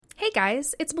Hey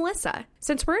guys, it's Melissa.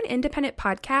 Since we're an independent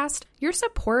podcast, your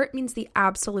support means the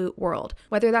absolute world,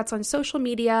 whether that's on social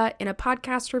media, in a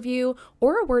podcast review,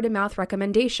 or a word-of-mouth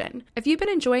recommendation. If you've been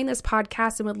enjoying this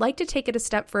podcast and would like to take it a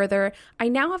step further, I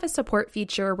now have a support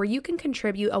feature where you can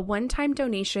contribute a one-time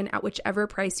donation at whichever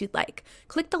price you'd like.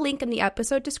 Click the link in the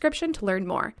episode description to learn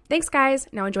more. Thanks guys,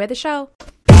 now enjoy the show.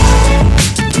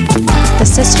 The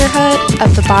Sisterhood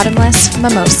of the Bottomless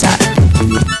Mimosa.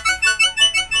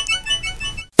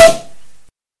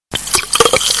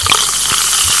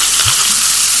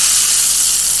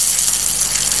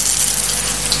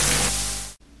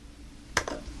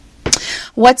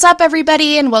 What's up,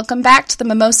 everybody, and welcome back to the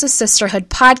Mimosa Sisterhood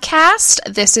podcast.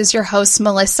 This is your host,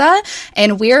 Melissa,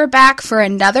 and we're back for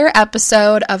another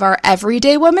episode of our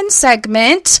Everyday Woman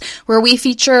segment, where we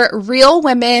feature real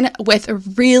women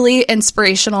with really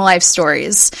inspirational life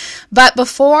stories. But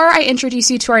before I introduce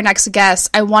you to our next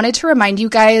guest, I wanted to remind you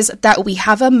guys that we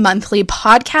have a monthly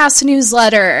podcast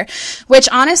newsletter, which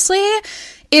honestly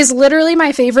is literally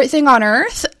my favorite thing on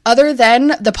earth. Other than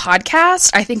the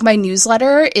podcast, I think my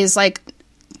newsletter is like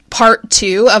part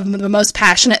 2 of the most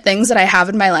passionate things that I have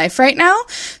in my life right now.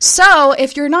 So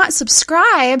if you're not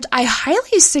subscribed, I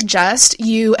highly suggest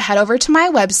you head over to my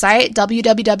website,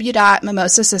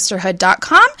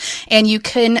 www.mimosasisterhood.com, and you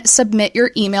can submit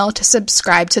your email to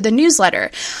subscribe to the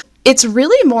newsletter. It's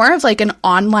really more of like an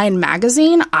online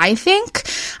magazine, I think.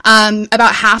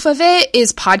 About half of it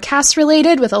is podcast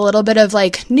related with a little bit of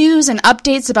like news and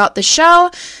updates about the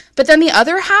show. But then the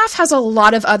other half has a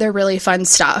lot of other really fun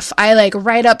stuff. I like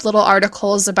write up little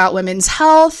articles about women's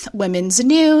health, women's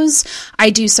news.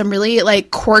 I do some really like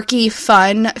quirky,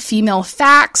 fun female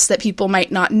facts that people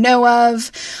might not know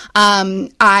of.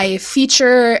 I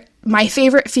feature my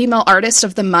favorite female artist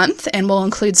of the month, and we'll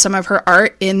include some of her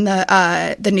art in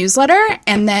the newsletter.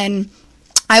 And then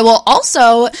I will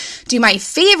also do my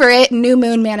favorite new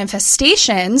moon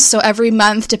manifestations. So every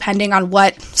month, depending on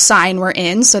what sign we're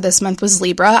in, so this month was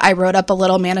Libra, I wrote up a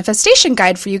little manifestation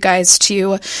guide for you guys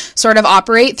to sort of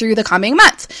operate through the coming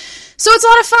month. So it's a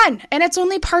lot of fun, and it's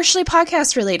only partially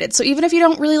podcast related. So even if you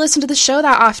don't really listen to the show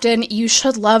that often, you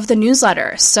should love the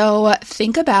newsletter. So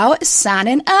think about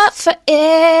signing up for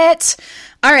it.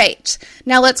 All right,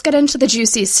 now let's get into the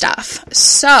juicy stuff.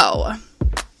 So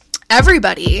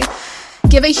everybody,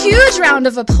 give a huge round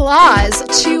of applause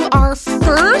to our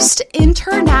first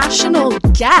international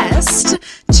guest,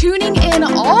 tuning in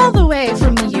all the way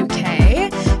from the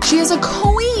UK. She is a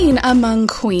queen among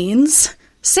queens,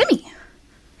 Simi.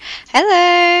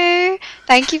 Hello.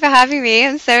 Thank you for having me.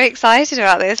 I'm so excited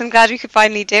about this. I'm glad we could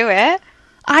finally do it.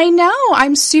 I know.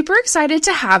 I'm super excited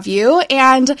to have you.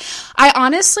 And I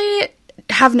honestly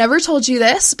have never told you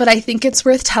this, but I think it's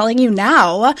worth telling you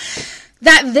now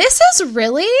that this is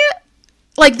really,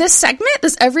 like, this segment,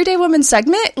 this Everyday Woman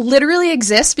segment, literally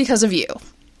exists because of you.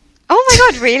 Oh my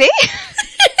God, really?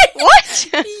 What?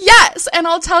 Yes, and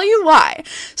I'll tell you why.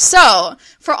 So,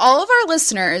 for all of our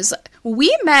listeners,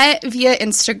 we met via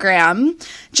Instagram,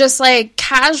 just like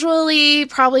casually,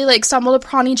 probably like stumbled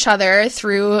upon each other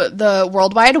through the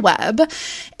World Wide Web,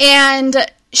 and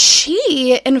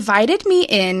she invited me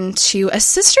into a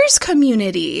sisters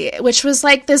community, which was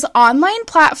like this online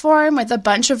platform with a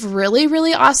bunch of really,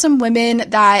 really awesome women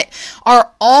that are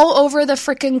all over the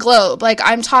freaking globe. Like,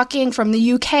 I'm talking from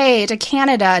the UK to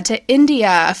Canada to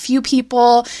India, a few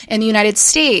people in the United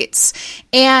States.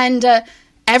 And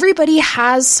everybody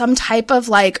has some type of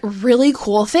like really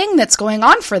cool thing that's going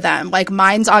on for them. Like,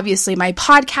 mine's obviously my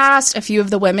podcast. A few of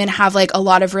the women have like a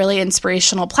lot of really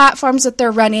inspirational platforms that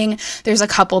they're running. There's a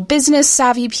couple business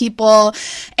savvy people,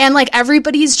 and like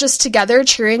everybody's just together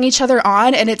cheering each other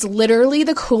on. And it's literally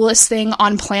the coolest thing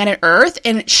on planet Earth.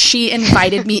 And she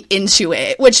invited me into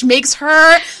it, which makes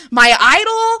her my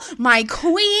idol, my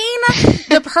queen,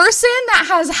 the person that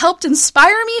has helped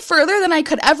inspire me further than I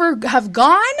could ever have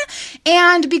gone.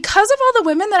 And because of all the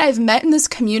women that I've met in this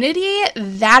community,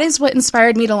 that is what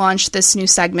inspired me to launch this new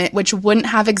segment, which wouldn't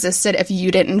have existed if you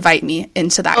didn't invite me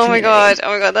into that community. Oh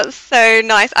my God, that's so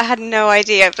nice. I had no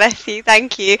idea. Bless you.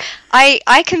 Thank you.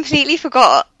 I completely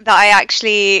forgot that I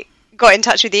actually got in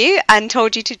touch with you and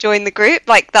told you to join the group.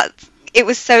 Like, it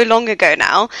was so long ago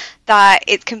now that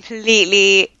it's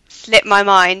completely slipped my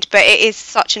mind, but it is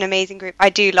such an amazing group. I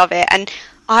do love it. And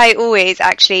I've always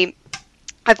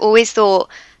thought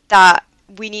that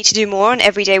we need to do more on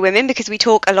Everyday Women, because we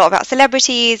talk a lot about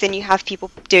celebrities, and you have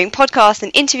people doing podcasts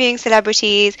and interviewing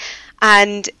celebrities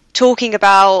and talking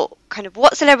about kind of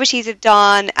what celebrities have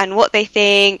done and what they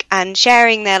think and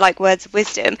sharing their like words of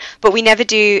wisdom, but we never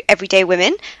do Everyday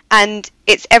Women. And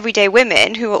it's everyday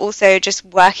women who are also just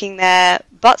working their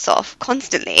butts off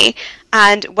constantly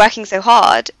and working so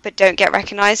hard, but don't get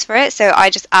recognized for it. So I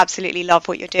just absolutely love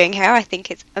what you're doing here. I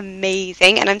think it's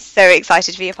amazing, and I'm so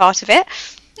excited to be a part of it.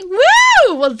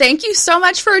 Woo! Well, thank you so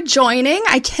much for joining.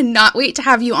 I cannot wait to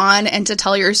have you on and to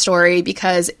tell your story,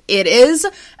 because it is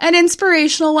an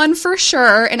inspirational one for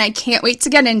sure, and I can't wait to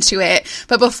get into it.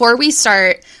 But before we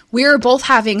start, we're both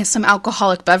having some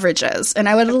alcoholic beverages, and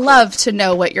I would love to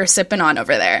know what you're sipping on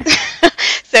over there.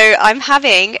 So I'm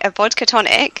having a vodka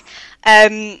tonic,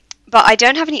 but I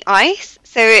don't have any ice,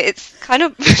 so it's kind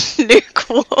of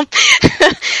lukewarm.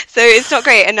 So it's not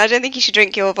great, and I don't think you should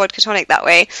drink your vodka tonic that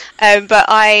way. But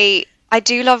I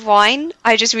do love wine.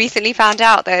 I just recently found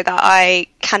out, though, that I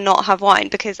cannot have wine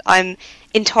because I'm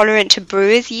intolerant to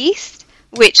brewer's yeast,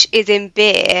 which is in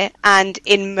beer and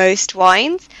in most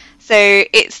wines. So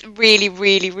it's really,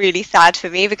 really, really sad for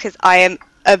me because I am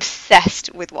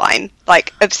obsessed with wine.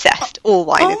 Like, obsessed. All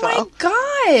wine as well. Oh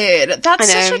my god!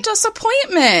 That's such a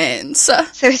disappointment. So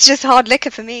it's just hard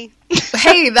liquor for me.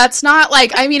 Hey, that's not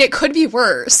like, I mean, it could be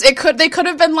worse. They could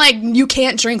have been like, you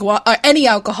can't drink any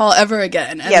alcohol ever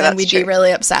again, and then we'd be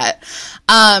really upset.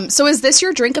 So is this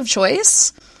your drink of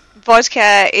choice?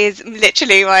 Vodka is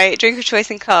literally my drink of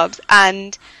choice in clubs,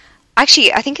 and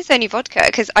actually, I think it's only vodka,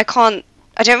 because I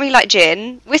don't really like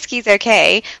gin. Whiskey's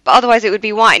okay, but otherwise it would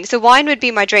be wine. So wine would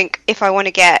be my drink if I want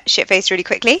to get shit-faced really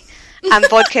quickly. And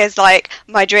vodka is like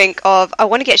my drink of, I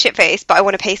want to get shit-faced, but I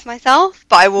want to pace myself,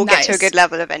 but I will get to a good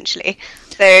level eventually.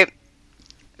 So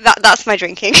that's my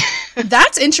drinking.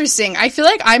 That's interesting. I feel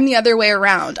like I'm the other way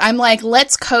around. I'm like,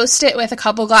 let's coast it with a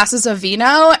couple glasses of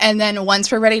vino, and then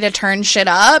once we're ready to turn shit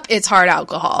up, it's hard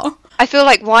alcohol. I feel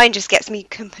like wine just gets me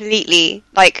completely,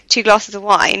 like 2 glasses of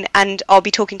wine and I'll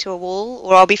be talking to a wall,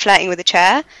 or I'll be flirting with a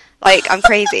chair. Like, I'm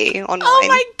crazy on wine. Oh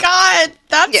my god,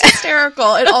 that's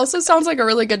hysterical. It also sounds like a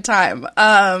really good time.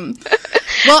 Well,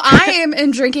 I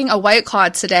am drinking a White Claw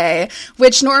today,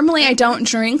 which normally I don't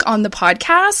drink on the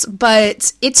podcast,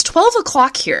 but it's 12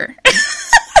 o'clock here.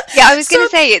 Yeah, I was going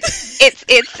to say,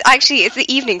 it's actually, it's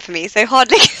the evening for me, so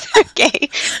hardly is okay,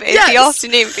 but it's the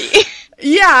afternoon for you.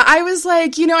 Yeah, I was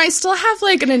like, I still have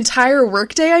like an entire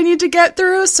workday I need to get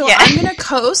through, so I'm going to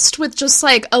coast with just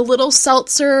like a little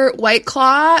seltzer White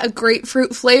Claw, a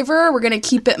grapefruit flavor. We're going to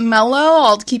keep it mellow.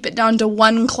 I'll keep it down to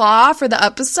 1 claw for the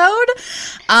episode.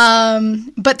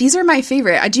 But these are my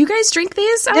favorite. Do you guys drink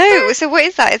these out there? So what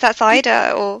is that? Is that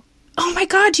cider or... Oh my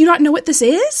god, do you not know what this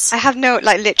is? I have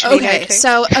literally no clue.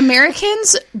 So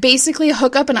Americans basically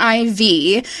hook up an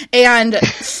IV and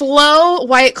flow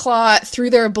White Claw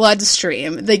through their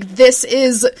bloodstream. Like, this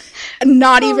is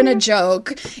not even a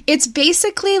joke. It's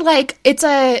basically like, it's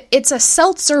a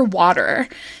seltzer water,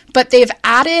 but they've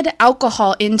added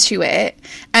alcohol into it,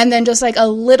 and then just like a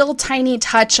little tiny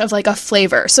touch of like a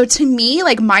flavor. So to me,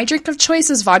 like, my drink of choice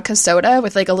is vodka soda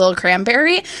with like a little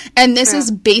cranberry, and this is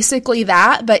basically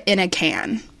that, but in a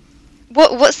can.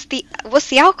 What's the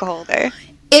alcohol though?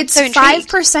 It's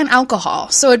 5% alcohol,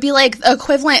 so it'd be like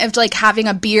equivalent of like having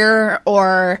a beer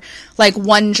or like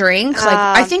one drink. Like,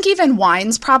 I think even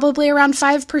wine's probably around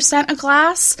 5% a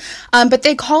glass. But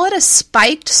they call it a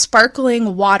spiked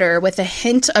sparkling water with a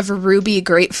hint of ruby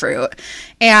grapefruit.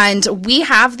 And we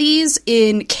have these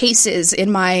in cases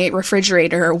in my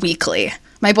refrigerator weekly.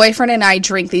 My boyfriend and I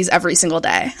drink these every single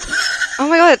day. Oh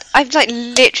my god, I've like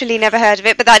literally never heard of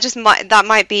it, but that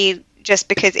might be just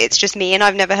because it's just me and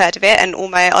I've never heard of it, and all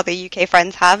my other UK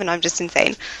friends have, and I'm just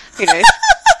insane. Who knows?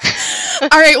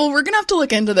 All right, well, we're going to have to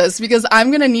look into this, because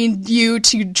I'm going to need you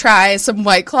to try some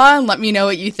White Claw and let me know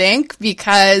what you think,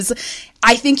 because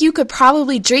I think you could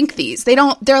probably drink these.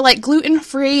 They're like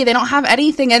gluten-free. They don't have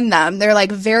anything in them. They're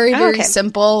like very, very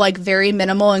simple, like very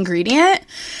minimal ingredient.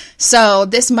 So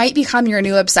this might become your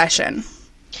new obsession.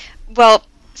 Well,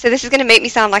 so this is going to make me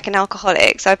sound like an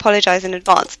alcoholic, so I apologize in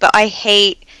advance, but I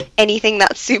hate anything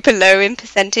that's super low in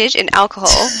percentage in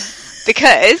alcohol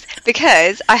because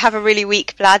I have a really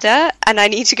weak bladder and I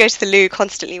need to go to the loo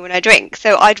constantly when I drink.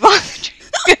 So I'd rather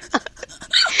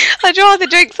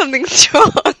drink something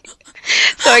strong.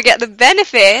 So I get the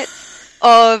benefit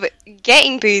of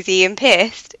getting boozy and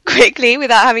pissed quickly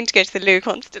without having to go to the loo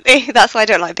constantly. That's why I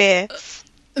don't like beer.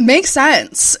 Makes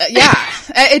sense. Yeah.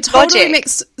 It totally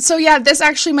makes... So yeah, this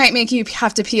actually might make you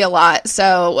have to pee a lot.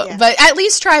 So, but at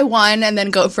least try one and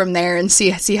then go from there and see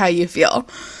how you feel.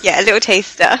 Yeah, a little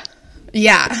taster.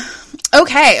 Yeah.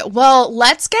 Okay, well,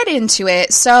 let's get into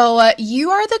it. So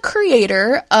you are the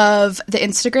creator of the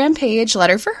Instagram page,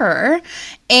 Letter for Her,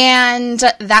 and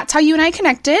that's how you and I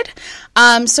connected.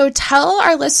 So tell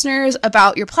our listeners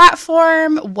about your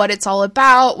platform, what it's all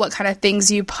about, what kind of things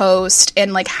you post,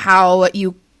 and like how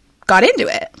you got into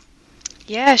it.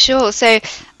 Yeah, sure. So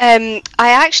I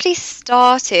actually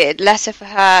started Letter for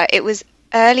Her. It was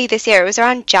early this year. It was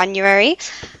around January.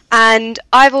 And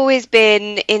I've always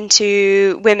been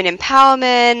into women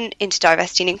empowerment, into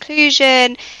diversity and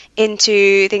inclusion,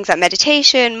 into things like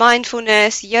meditation,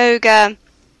 mindfulness, yoga.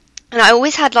 And I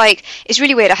always had it's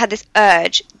really weird. I had this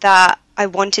urge that I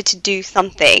wanted to do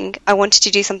something. I wanted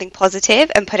to do something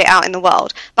positive and put it out in the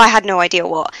world, but I had no idea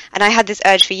what. And I had this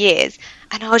urge for years.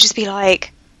 And I would just be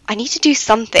like, I need to do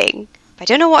something, but I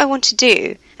don't know what I want to do.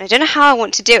 And I don't know how I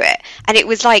want to do it. And it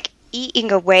was like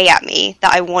eating away at me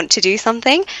that I want to do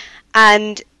something.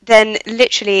 And then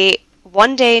literally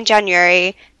one day in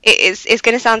January, it's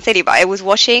going to sound silly, but I was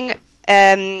watching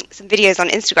some videos on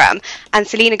Instagram, and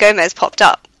Selena Gomez popped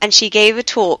up, and she gave a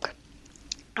talk.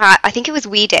 I think it was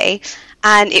We Day,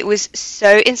 and it was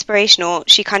so inspirational.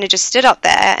 She kind of just stood up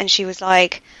there, and she was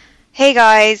like, hey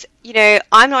guys,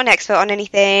 I'm not an expert on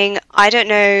anything. I don't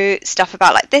know stuff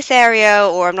about this area,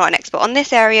 or I'm not an expert on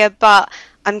this area, but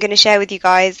I'm going to share with you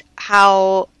guys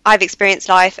how I've experienced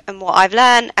life and what I've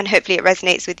learned, and hopefully it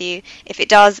resonates with you. If it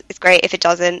does, it's great. If it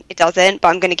doesn't, it doesn't, but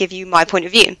I'm going to give you my point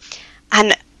of view.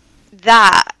 And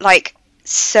that,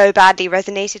 so badly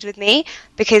resonated with me,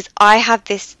 because I have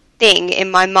this thing in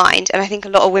my mind, and I think a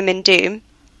lot of women do,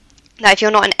 that if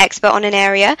you're not an expert on an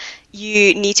area,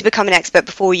 you need to become an expert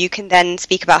before you can then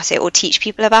speak about it or teach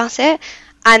people about it.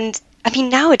 And I mean,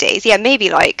 nowadays,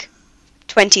 maybe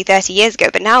 20, 30 years ago,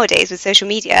 but nowadays with social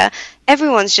media,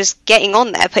 everyone's just getting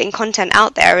on there, putting content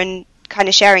out there and kind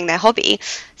of sharing their hobby.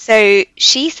 So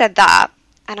she said that,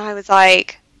 and I was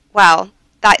like, wow,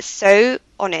 that's so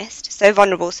honest, so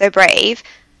vulnerable, so brave.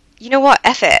 You know what?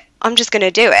 F it. I'm just going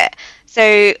to do it.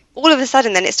 So all of a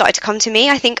sudden then it started to come to me.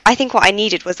 I think what I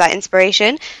needed was that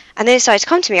inspiration. And then it started to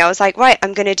come to me. I was like, right,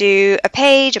 I'm going to do a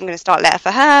page. I'm going to start Letter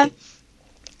for Her.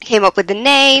 Came up with the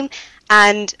name.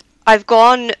 And I've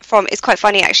gone from, it's quite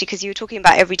funny actually, because you were talking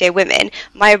about everyday women.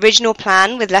 My original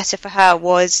plan with Letter for Her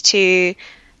was to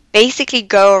basically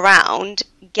go around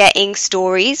getting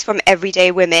stories from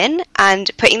everyday women and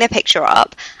putting their picture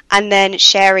up and then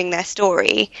sharing their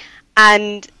story.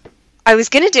 And I was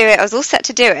going to do it. I was all set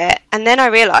to do it. And then I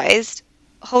realized,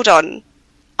 hold on,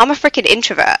 I'm a freaking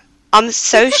introvert. I'm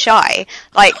so shy.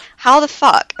 How the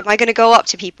fuck am I going to go up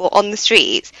to people on the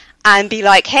streets and be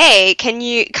like, hey, can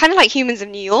you, kind of like Humans of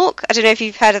New York? I don't know if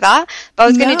you've heard of that, but I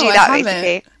was going to do that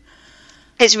basically.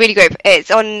 It's really great. I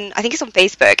think it's on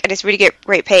Facebook, and it's a really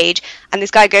great page. And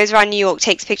this guy goes around New York,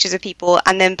 takes pictures of people,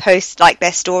 and then posts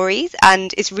their stories.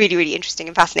 And it's really, really interesting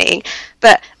and fascinating.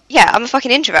 But yeah, I'm a fucking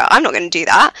introvert. I'm not going to do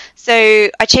that. So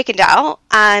I chickened out,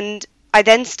 and I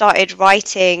then started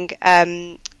writing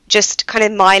just kind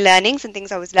of my learnings and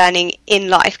things I was learning in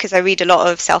life, because I read a lot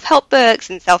of self-help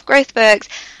books and self-growth books.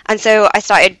 And so I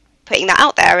started putting that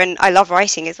out there, and I love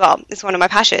writing as well. It's one of my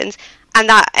passions.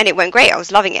 And it went great. I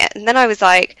was loving it. And then I was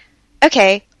like,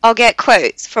 okay, I'll get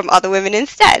quotes from other women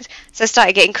instead. So I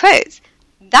started getting quotes.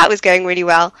 That was going really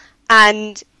well.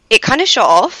 And it kind of shot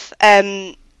off.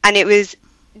 And it was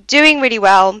doing really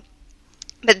well.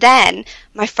 But then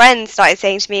my friends started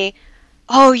saying to me,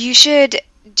 oh, you should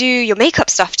do your makeup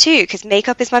stuff too, because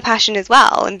makeup is my passion as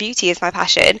well, and beauty is my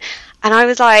passion. And I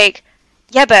was like,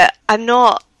 yeah, but I'm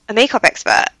not a makeup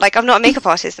expert. I'm not a makeup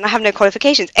artist, and I have no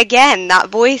qualifications. Again, that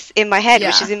voice in my head,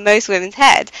 which is in most women's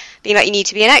heads, being like, you need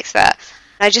to be an expert. And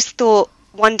I just thought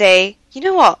one day, you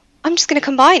know what? I'm just going to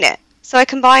combine it. So I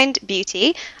combined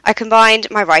beauty, I combined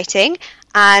my writing,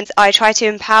 and I try to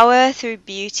empower through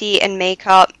beauty and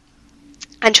makeup,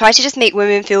 and try to just make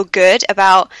women feel good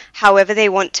about however they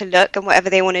want to look and whatever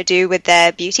they want to do with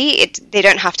their beauty. They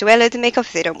don't have to wear loads of makeup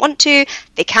if they don't want to.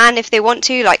 They can if they want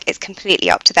to. It's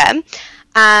completely up to them.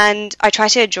 And I try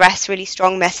to address really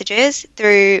strong messages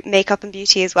through makeup and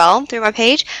beauty as well, through my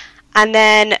page. And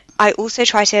then I also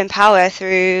try to empower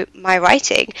through my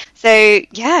writing. So,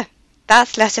 yeah,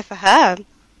 that's Letter for Her.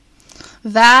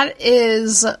 That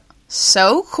is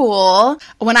so cool.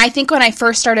 When I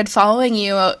first started following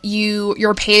you,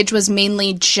 your page was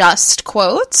mainly just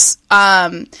quotes.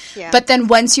 But then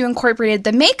once you incorporated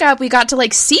the makeup, we got to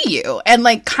see you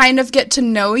and kind of get to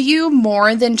know you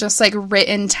more than just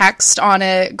written text on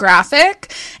a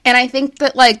graphic. And I think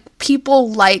that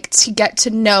people like to get to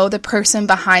know the person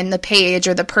behind the page,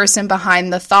 or the person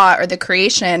behind the thought or the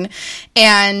creation.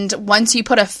 And once you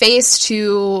put a face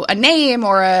to a name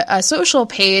or a social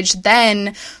page,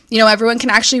 then everyone can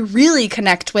actually really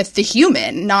connect with the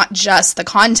human, not just the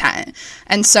content.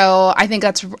 And so I think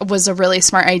that was a really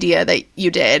smart idea that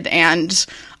you did. And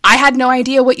I had no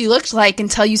idea what you looked like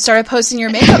until you started posting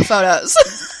your makeup photos.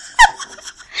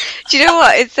 Do you know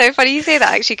what? It's so funny you say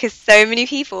that, actually, because so many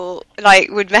people like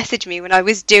would message me when I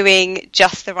was doing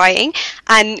just the writing,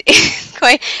 and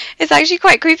it's actually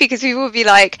quite creepy because people would be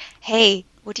like, "Hey,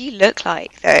 what do you look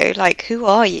like though? Like, who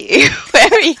are you?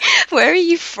 Where are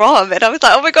you from?" And I was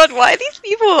like, "Oh my God, why are these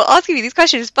people asking me these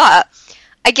questions?" But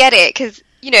I get it, because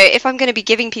if I'm going to be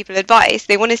giving people advice,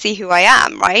 they want to see who I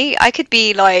am, right? I could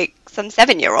be like some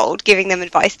 7-year-old giving them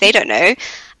advice they don't know.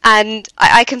 And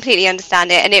I completely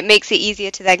understand it, and it makes it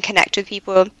easier to then connect with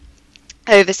people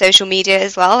over social media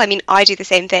as well. I mean, I do the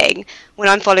same thing when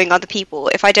I'm following other people.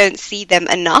 If I don't see them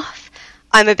enough,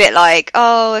 I'm a bit like,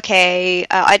 oh, okay,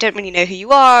 I don't really know who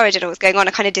you are, I don't know what's going on.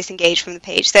 I kind of disengage from the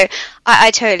page. So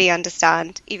I totally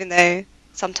understand, even though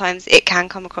sometimes it can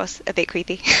come across a bit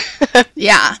creepy.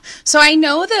 Yeah. So I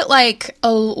know that like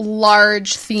a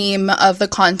large theme of the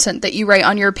content that you write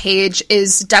on your page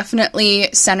is definitely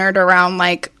centered around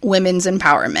like women's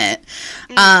empowerment.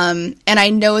 And I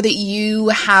know that you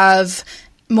have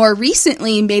more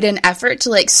recently made an effort to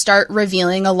like start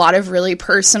revealing a lot of really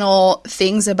personal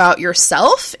things about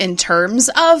yourself in terms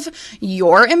of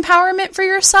your empowerment for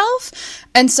yourself.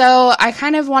 And so I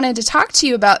kind of wanted to talk to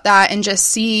you about that and just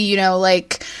see,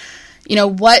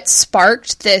 what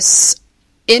sparked this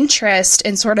interest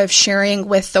in sort of sharing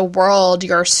with the world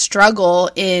your struggle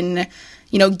in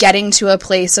getting to a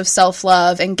place of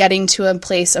self-love and getting to a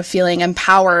place of feeling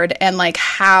empowered, and like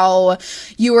how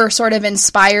you were sort of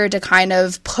inspired to kind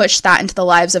of push that into the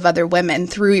lives of other women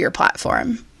through your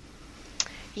platform.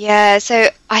 Yeah, so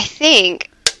I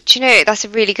think, that's a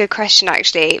really good question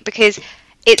actually, because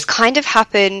it's kind of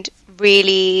happened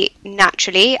really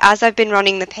naturally. As I've been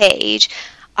running the page,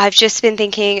 I've just been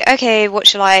thinking, okay, what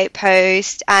shall I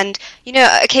post? And,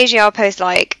 occasionally I'll post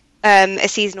like a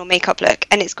seasonal makeup look,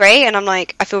 and it's great, and I'm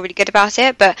like, I feel really good about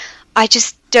it, but I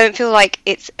just don't feel like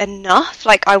it's enough.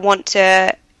 Like, I want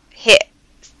to hit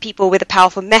people with a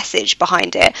powerful message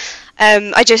behind it.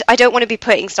 I don't want to be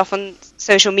putting stuff on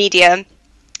social media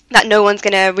that no one's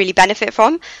going to really benefit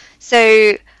from.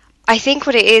 So I think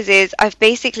what it is I've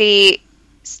basically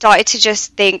started to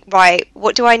just think, right,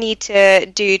 what do I need to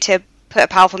do to put a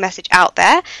powerful message out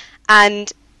there?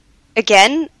 And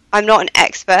again, I'm not an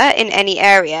expert in any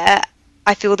area.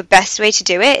 I feel the best way to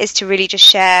do it is to really just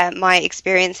share my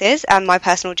experiences and my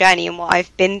personal journey and what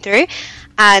I've been through.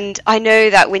 And I know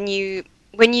that when you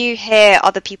hear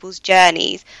other people's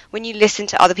journeys, when you listen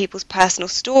to other people's personal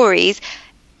stories,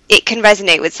 it can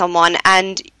resonate with someone.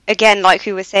 And again, like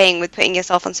we were saying, with putting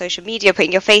yourself on social media,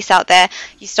 putting your face out there,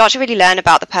 you start to really learn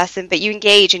about the person, but you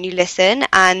engage and you listen,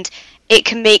 and it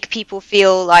can make people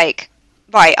feel like,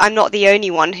 right, I'm not the only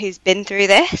one who's been through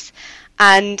this,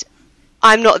 and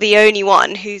I'm not the only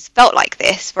one who's felt like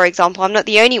this. For example, I'm not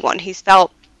the only one who's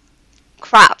felt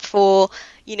crap for,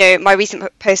 my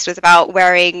recent post was about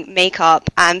wearing makeup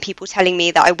and people telling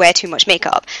me that I wear too much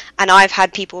makeup. And I've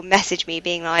had people message me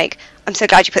being like, I'm so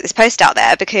glad you put this post out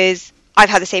there, because I've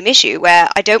had the same issue where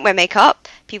I don't wear makeup.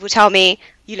 People tell me,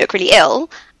 you look really ill.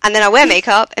 And then I wear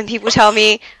makeup and people tell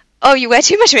me, oh, you wear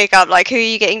too much makeup, like, who are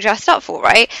you getting dressed up for,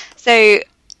 right? So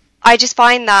I just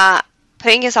find that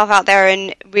putting yourself out there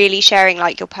and really sharing,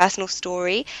 like, your personal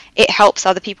story, it helps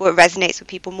other people, it resonates with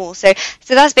people more. So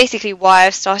that's basically why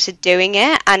I've started doing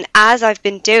it. And as I've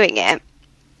been doing it,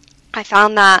 I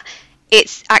found that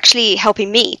it's actually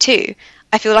helping me too.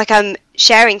 I feel like I'm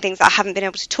sharing things that I haven't been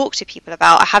able to talk to people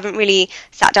about. I haven't really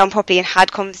sat down properly and had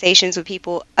conversations with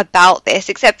people about this,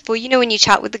 except for, when you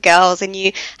chat with the girls and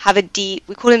you have we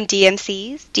call them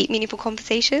DMCs, deep meaningful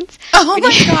conversations. Oh my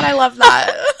God, I love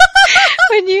that.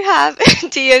 When you have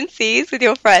DMCs with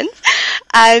your friends,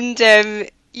 and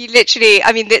you literally,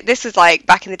 I mean, this was like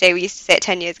back in the day, we used to say it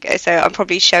 10 years ago, so I'm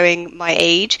probably showing my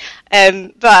age,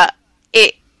 but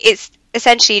it's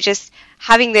essentially just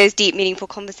having those deep, meaningful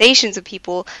conversations with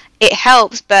people. It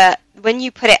helps, but when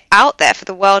you put it out there for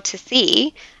the world to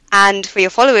see and for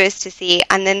your followers to see,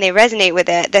 and then they resonate with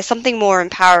it, there's something more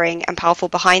empowering and powerful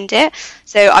behind it.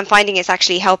 So I'm finding it's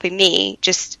actually helping me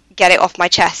just get it off my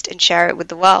chest and share it with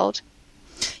the world.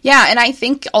 Yeah, and I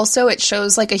think also it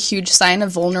shows like a huge sign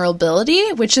of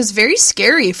vulnerability, which is very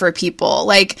scary for people.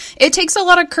 Like, it takes a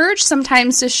lot of courage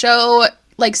sometimes to show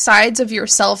like sides of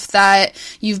yourself that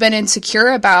you've been insecure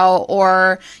about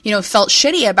or, felt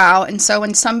shitty about. And so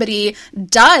when somebody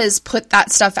does put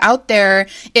that stuff out there,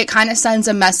 it kind of sends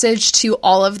a message to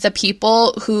all of the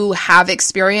people who have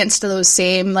experienced those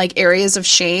same like areas of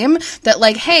shame that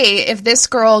like, hey, if this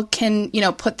girl can,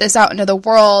 put this out into the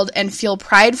world and feel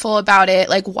prideful about it,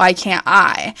 like, why can't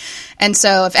I? And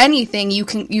so if anything,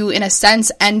 you in a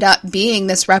sense end up being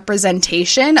this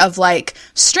representation of like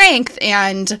strength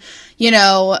and,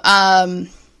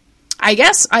 I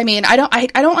guess, I mean, I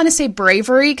don't want to say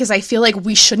bravery, because I feel like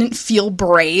we shouldn't feel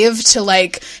brave to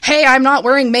like, hey, I'm not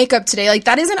wearing makeup today. Like,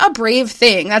 that isn't a brave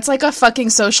thing. That's like a fucking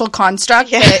social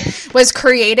construct that was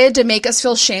created to make us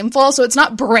feel shameful. So it's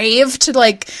not brave to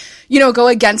like, you know, go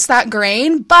against that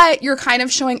grain, but you're kind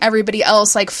of showing everybody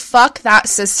else like, fuck that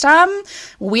system.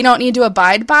 We don't need to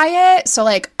abide by it. So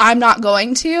like, I'm not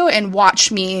going to, and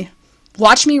watch me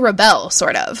rebel,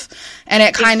 sort of. And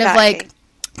it kind of like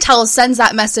sends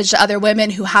that message to other women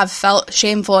who have felt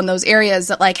shameful in those areas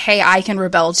that like, hey, I can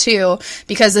rebel too,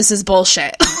 because this is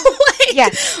bullshit.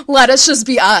 Like, let us just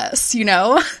be us, you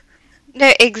know?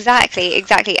 No, exactly.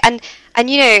 And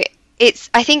you know,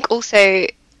 I think also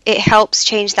it helps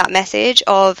change that message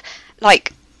of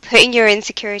like putting your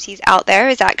insecurities out there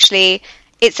is actually,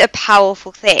 it's a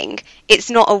powerful thing. It's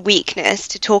not a weakness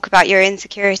to talk about your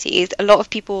insecurities. A lot of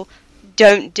people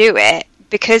don't do it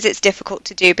because it's difficult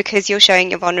to do, because you're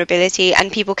showing your vulnerability,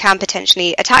 and people can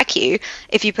potentially attack you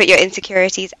if you put your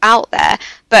insecurities out there.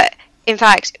 But in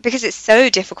fact, because it's so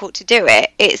difficult to do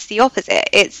it, it's the opposite.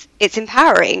 It's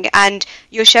empowering, and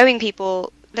you're showing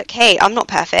people, look, hey, I'm not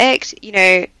perfect. You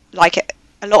know, like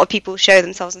a lot of people show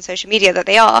themselves on social media that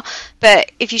they are,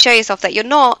 but if you show yourself that you're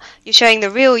not, you're showing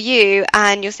the real you,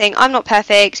 and you're saying, I'm not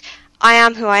perfect, I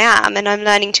am who I am, and I'm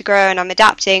learning to grow, and I'm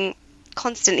adapting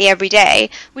constantly every day,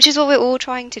 which is what we're all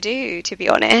trying to do, to be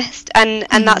honest, and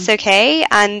that's okay.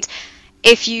 And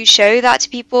if you show that to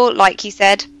people, like you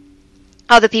said,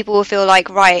 other people will feel like,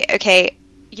 right, okay,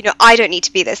 you know, I don't need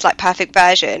to be this like perfect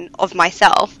version of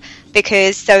myself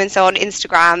because so and so on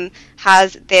Instagram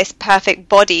has this perfect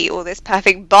body or this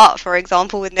perfect butt, for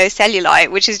example, with no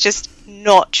cellulite, which is just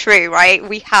not true, right?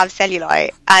 We have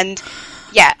cellulite. And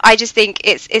yeah, I just think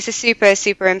it's a super,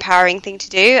 super empowering thing to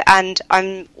do, and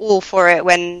I'm all for it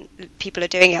when people are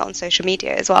doing it on social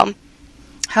media as well.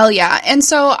 Hell yeah. And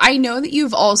so I know that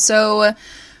you've also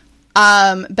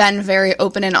been very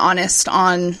open and honest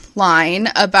online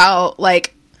about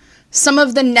like some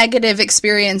of the negative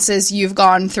experiences you've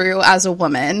gone through as a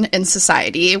woman in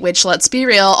society, which, let's be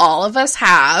real, all of us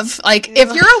have. Like,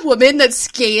 if you're a woman that's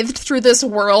scathed through this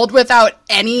world without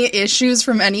any issues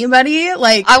from anybody,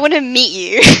 like, I want to meet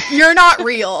you. You're not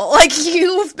real. Like,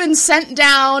 you've been sent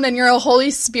down and you're a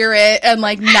Holy Spirit and,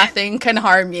 like, nothing can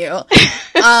harm you.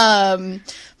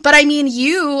 But, I mean,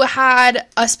 you had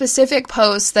a specific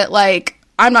post that, like,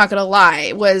 I'm not gonna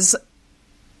lie, was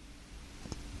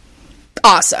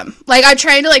awesome. Like, I'm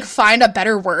trying to, like, find a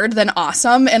better word than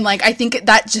awesome, and, like, I think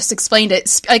that just explained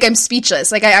it. Like, I'm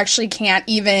speechless. Like, I actually can't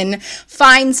even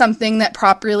find something that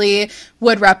properly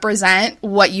would represent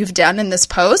what you've done in this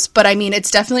post, but, I mean,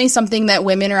 it's definitely something that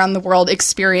women around the world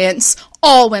experience,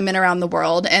 all women around the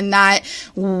world, and that,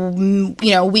 you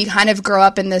know, we kind of grow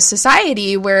up in this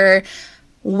society where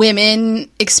women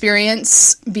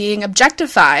experience being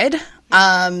objectified,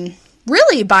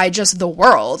 really by just the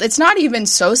world. It's not even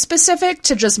so specific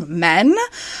to just men.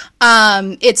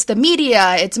 It's the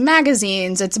media, it's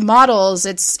magazines, it's models,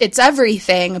 it's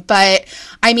everything. But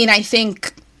I mean, I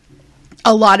think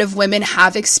a lot of women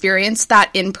have experienced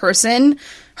that in-person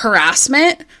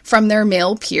harassment from their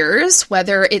male peers,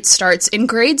 whether it starts in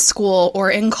grade school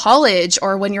or in college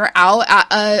or when you're out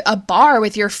at a bar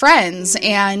with your friends.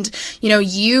 And, you know,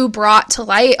 you brought to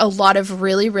light a lot of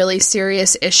really, really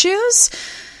serious issues.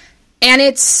 And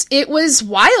it was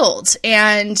wild.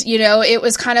 And, you know, it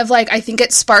was kind of like, I think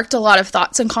it sparked a lot of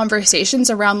thoughts and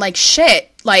conversations around like, shit,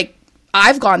 like,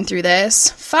 I've gone through this.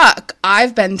 Fuck,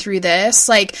 I've been through this.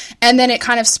 Like, and then it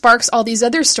kind of sparks all these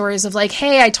other stories of like,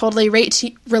 hey, I totally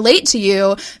relate to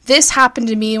you. This happened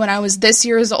to me when I was this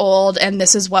years old, and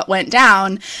this is what went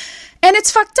down. And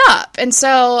it's fucked up. And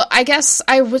so I guess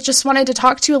I just wanted to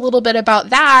talk to you a little bit about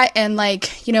that and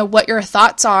like, you know, what your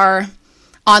thoughts are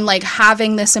on like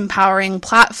having this empowering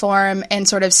platform and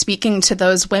sort of speaking to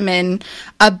those women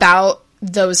about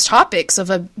those topics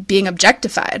of being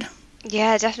objectified.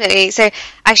 Yeah, definitely. So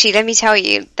actually, let me tell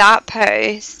you, that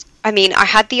post, I mean, I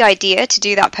had the idea to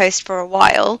do that post for a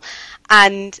while,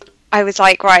 and I was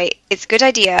like, right, it's a good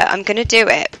idea, I'm going to do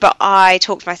it, but I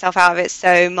talked myself out of it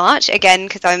so much, again,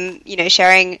 because I'm, you know,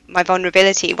 sharing my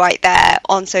vulnerability right there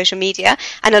on social media,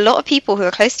 and a lot of people who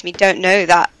are close to me don't know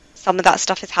that some of that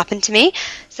stuff has happened to me.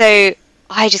 So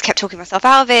I just kept talking myself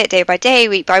out of it day by day,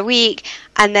 week by week.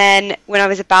 And then when I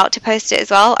was about to post it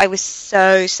as well, I was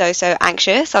so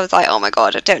anxious. I was like, oh my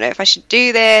God, I don't know if I should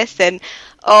do this. And,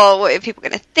 oh, what are people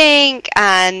going to think?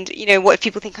 And, you know, what if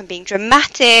people think I'm being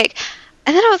dramatic?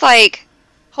 And then I was like,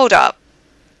 hold up.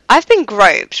 I've been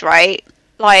groped, right?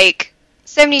 Like,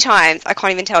 so many times, I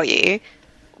can't even tell you.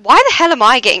 Why the hell am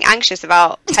I getting anxious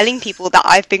about telling people that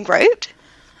I've been groped?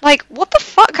 Like, what the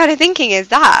fuck kind of thinking is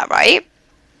that, right?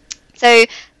 So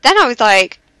then I was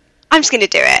like, I'm just going to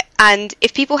do it. And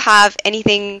if people have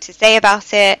anything to say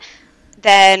about it,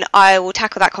 then I will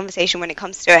tackle that conversation when it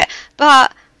comes to it.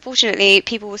 But fortunately,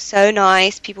 people were so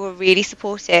nice. People were really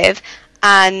supportive.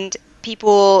 And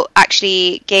people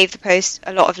actually gave the post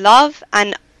a lot of love.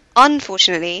 And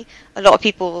unfortunately, a lot of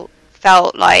people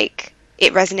felt like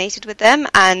it resonated with them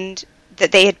and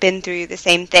that they had been through the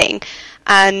same thing.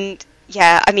 And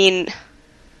yeah, I mean,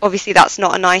 obviously that's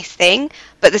not a nice thing,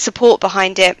 but the support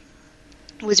behind it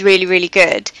was really, really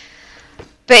good.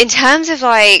 But in terms of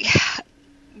like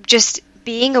just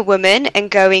being a woman and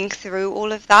going through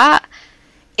all of that,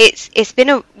 it's been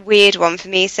a weird one for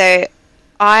me. So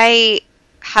I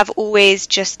have always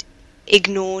just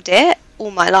ignored it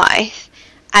all my life.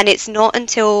 And it's not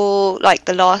until like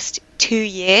the last 2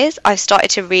 years I've started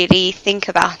to really think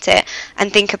about it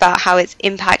and think about how it's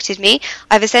impacted me.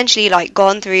 I've essentially like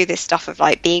gone through this stuff of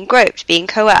like being groped, being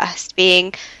coerced,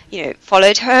 being, you know,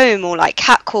 followed home or like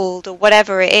catcalled or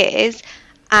whatever it is.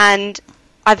 And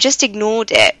I've just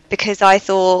ignored it because I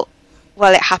thought,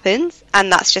 well, it happens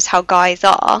and that's just how guys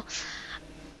are.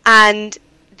 And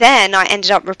then I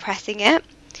ended up repressing it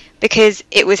because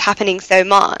it was happening so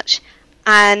much.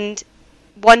 And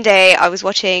one day I was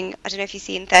watching, I don't know if you've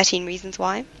seen 13 Reasons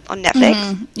Why on Netflix.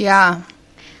 Mm-hmm. Yeah.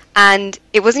 And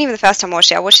it wasn't even the first time I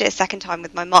watched it. I watched it a second time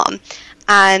with my mum.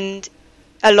 And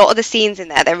a lot of the scenes in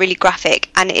there, they're really graphic.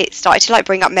 And it started to like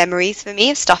bring up memories for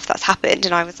me of stuff that's happened.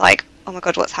 And I was like, oh my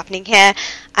God, what's happening here?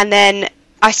 And then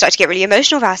I started to get really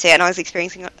emotional about it. And I was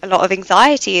experiencing a lot of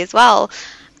anxiety as well.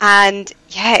 And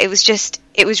yeah, it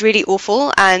was really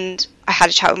awful. And I had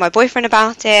a chat with my boyfriend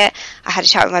about it. I had a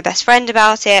chat with my best friend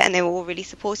about it, and they were all really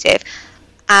supportive.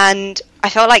 And I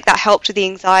felt like that helped with the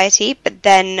anxiety, but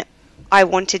then I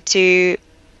wanted to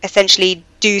essentially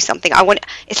do something.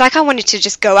 It's like I wanted to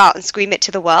just go out and scream it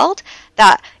to the world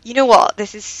that, you know what,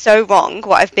 this is so wrong,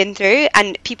 what I've been through,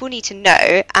 and people need to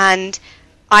know, and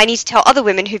I need to tell other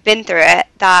women who've been through it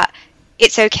that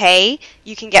it's okay,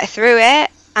 you can get through it,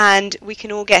 and we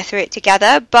can all get through it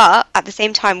together. But at the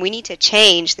same time, we need to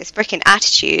change this freaking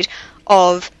attitude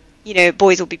of, you know,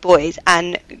 boys will be boys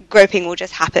and groping will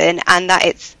just happen and that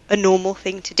it's a normal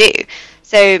thing to do.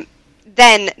 So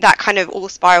then that kind of all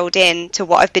spiraled into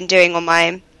what I've been doing on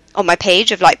my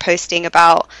page of like posting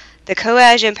about the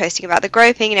coercion, posting about the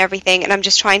groping and everything, and I'm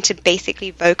just trying to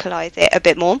basically vocalize it a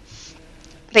bit more.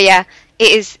 But yeah,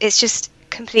 it's just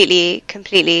completely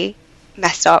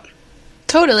messed up.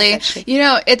 Totally. You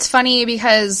know, it's funny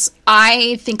because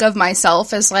I think of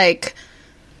myself as like,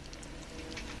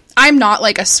 I'm not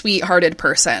like a sweet-hearted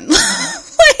person.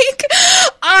 Like,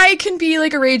 I can be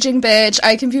like a raging bitch.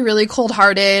 I can be really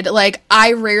cold-hearted. Like,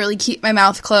 I rarely keep my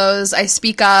mouth closed. I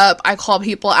speak up. I call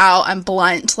people out. I'm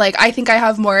blunt. Like, I think I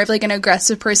have more of like an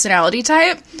aggressive personality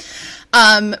type.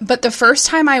 But the first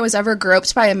time I was ever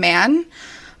groped by a man,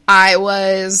 I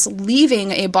was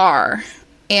leaving a bar.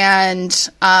 And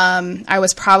I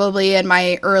was probably in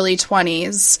my early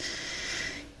 20s.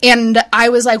 And I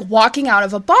was, like, walking out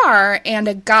of a bar, and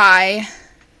a guy,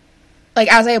 like,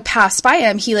 as I passed by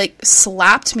him, he, like,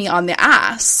 slapped me on the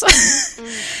ass.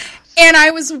 And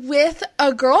I was with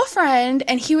a girlfriend,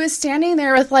 and he was standing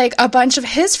there with, like, a bunch of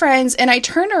his friends, and I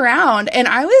turned around, and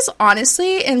I was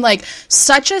honestly in, like,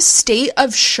 such a state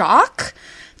of shock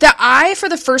that I, for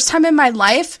the first time in my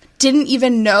life, didn't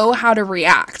even know how to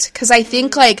react, because I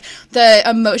think like the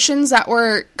emotions that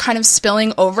were kind of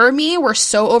spilling over me were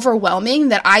so overwhelming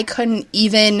that I couldn't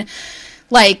even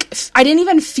like, I didn't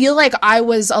even feel like I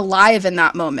was alive in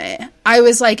that moment. I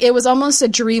was like, it was almost a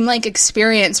dreamlike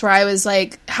experience where I was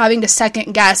like having to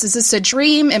second guess, is this a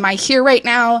dream? Am I here right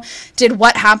now? Did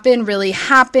what happened really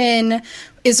happen?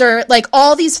 Is there, like,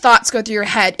 all these thoughts go through your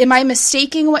head. Am I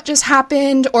mistaking what just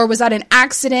happened, or was that an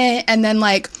accident? And then,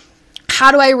 like, how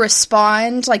do I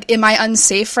respond? Like, am I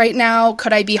unsafe right now?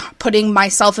 Could I be putting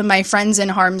myself and my friends in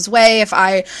harm's way if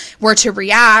I were to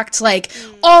react? Like,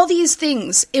 all these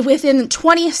things within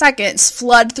 20 seconds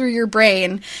flood through your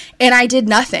brain, and I did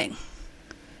nothing.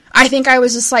 I think I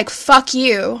was just like, fuck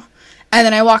you, and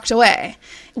then I walked away.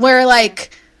 Where,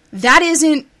 like, that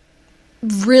isn't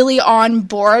really on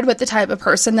board with the type of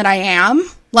person that I am.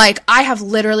 Like, I have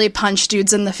literally punched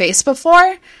dudes in the face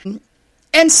before.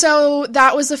 And so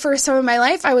that was the first time in my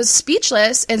life I was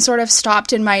speechless and sort of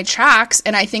stopped in my tracks.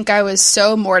 And I think I was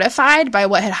so mortified by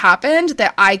what had happened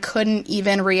that I couldn't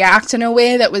even react in a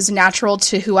way that was natural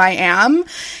to who I am.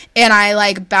 And I,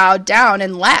 like, bowed down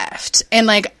and left. And,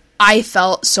 like, I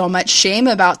felt so much shame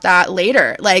about that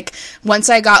later. Like,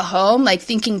 once I got home, like,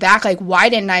 thinking back, like, why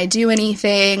didn't I do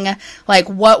anything? Like,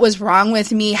 what was wrong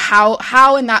with me?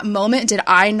 How in that moment did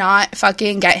I not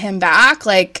fucking get him back?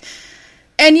 Like,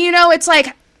 and, you know, it's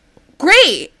like,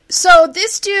 great. So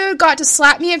this dude got to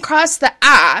slap me across the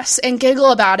ass and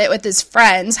giggle about it with his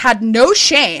friends, had no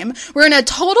shame. We're in a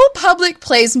total public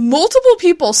place, multiple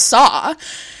people saw,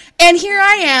 and here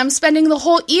I am spending the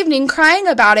whole evening crying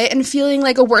about it and feeling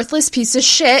like a worthless piece of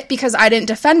shit because I didn't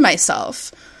defend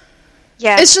myself.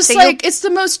 Yeah, it's just so like, it's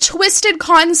the most twisted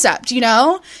concept, you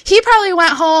know? He probably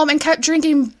went home and kept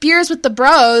drinking beers with the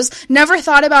bros, never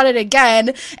thought about it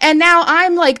again, and now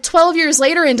I'm like 12 years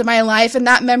later into my life and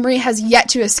that memory has yet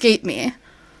to escape me.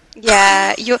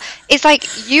 Yeah, it's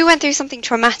like you went through something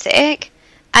traumatic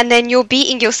and then you're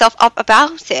beating yourself up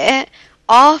about it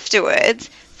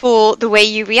afterwards for the way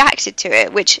you reacted to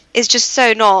it, which is just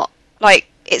so not, like,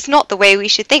 it's not the way we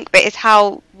should think, but it's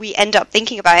how we end up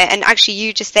thinking about it. And actually,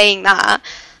 you just saying that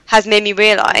has made me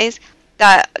realise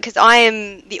that, because I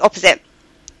am the opposite.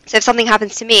 So if something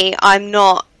happens to me, I'm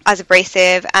not as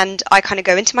abrasive, and I kind of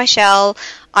go into my shell.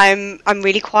 I'm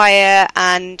really quiet,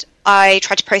 and I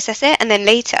try to process it. And then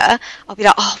later, I'll be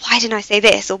like, oh, why didn't I say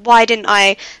this? Or why didn't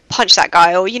I punch that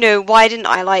guy? Or, you know, why didn't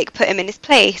I, like, put him in his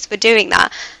place for doing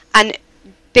that? And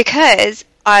because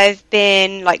I've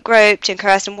been, like, groped and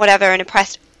caressed and whatever and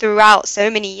oppressed throughout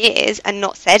so many years and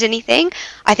not said anything,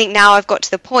 I think now I've got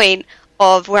to the point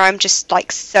of where I'm just,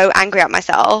 like, so angry at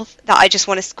myself that I just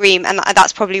want to scream. And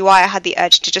that's probably why I had the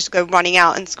urge to just go running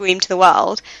out and scream to the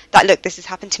world that, look, this has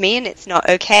happened to me and it's not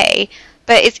okay.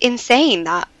 But it's insane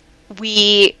that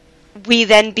we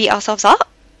then beat ourselves up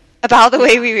about the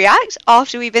way we react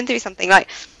after we've been through something. Like,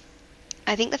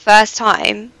 I think the first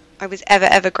time I was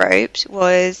ever groped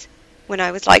was when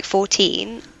I was like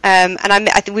 14, and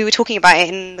I think we were talking about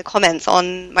it in the comments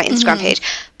on my Instagram page,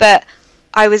 but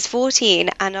I was 14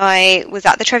 and I was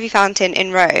at the Trevi Fountain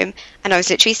in Rome, and I was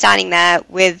literally standing there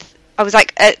I was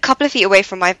like a couple of feet away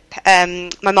from my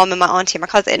mum and my auntie and my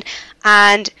cousin,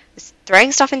 and was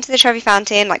throwing stuff into the Trevi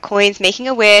Fountain, like coins, making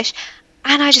a wish,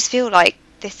 and I just feel like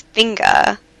this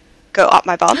finger go up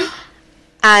my bum,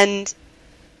 and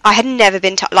I had never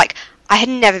been touched. I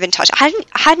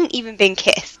hadn't even been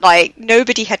kissed. Like,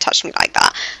 nobody had touched me like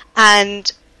that.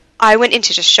 And I went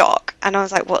into just shock, and I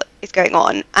was like, what is going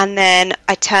on? And then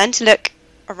I turned to look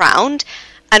around,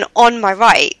 and on my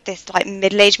right, this, like,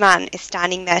 middle-aged man is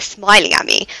standing there smiling at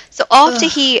me. So after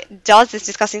he does this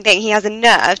disgusting thing, he has a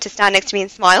nerve to stand next to me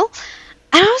and smile.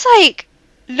 And I was like,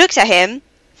 looked at him,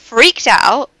 freaked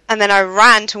out, and then I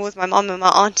ran towards my mum and my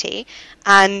auntie,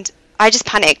 and I just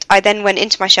panicked. I then went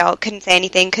into my shell, couldn't say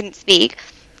anything, couldn't speak,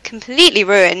 completely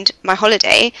ruined my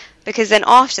holiday, because then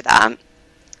after that,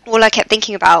 all I kept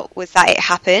thinking about was that it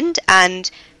happened,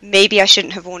 and maybe I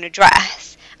shouldn't have worn a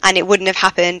dress, and it wouldn't have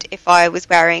happened if I was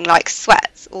wearing, like,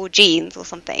 sweats or jeans or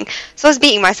something. So I was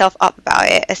beating myself up about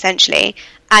it, essentially.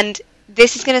 And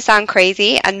this is going to sound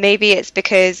crazy, and maybe it's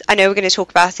because I know we're going to talk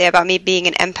about it, about me being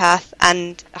an empath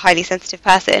and a highly sensitive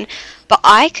person, but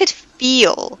I could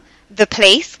feel the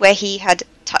place where he had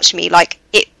touched me. Like,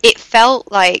 it felt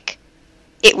like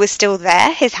it was still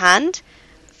there, his hand,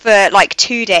 for like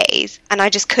 2 days, and I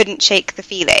just couldn't shake the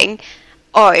feeling.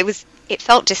 Oh, it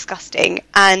felt disgusting.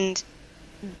 And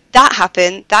that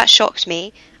happened, that shocked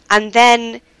me. And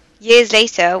then years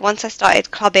later, once I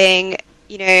started clubbing,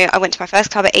 you know, I went to my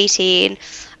first club at 18,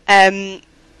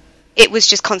 it was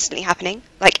just constantly happening.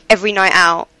 Like, every night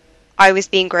out, I was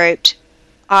being groped.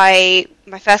 My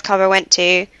first club I went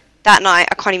to, that night,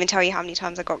 I can't even tell you how many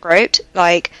times I got groped.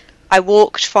 Like, I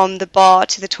walked from the bar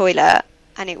to the toilet,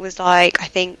 and it was like, I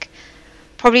think,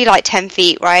 probably like 10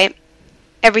 feet, right?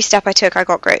 Every step I took, I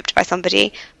got groped by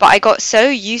somebody. But I got so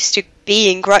used to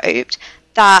being groped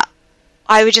that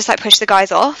I would just, like, push the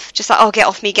guys off. Just like, oh, get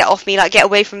off me, like, get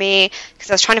away from me.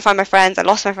 Because I was trying to find my friends, I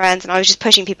lost my friends, and I was just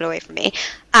pushing people away from me.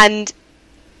 And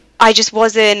I just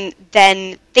wasn't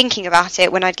then thinking about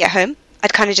it when I'd get home.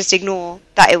 I'd kind of just ignore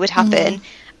that it would happen.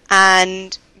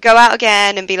 And go out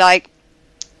again and be like,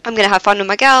 I'm going to have fun with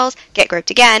my girls, get groped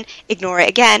again, ignore it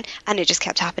again, and it just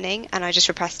kept happening, and I just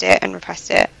repressed it, and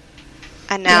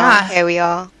now here we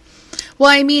are. Well,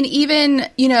 I mean, even,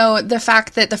 you know, the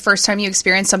fact that the first time you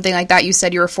experienced something like that, you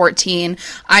said you were 14.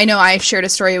 I know I've shared a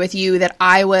story with you that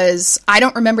I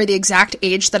don't remember the exact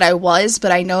age that I was,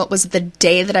 but I know it was the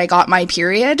day that I got my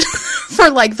period for,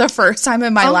 like, the first time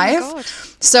in my life. My God.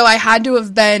 So I had to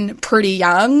have been pretty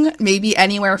young, maybe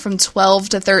anywhere from 12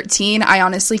 to 13. I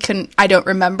honestly I don't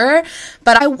remember.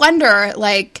 But I wonder,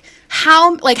 like,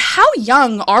 how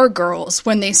young are girls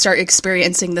when they start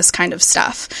experiencing this kind of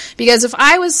stuff? Because if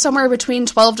I was somewhere between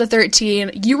 12 to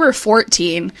 13, you were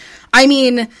 14, I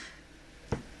mean,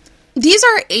 these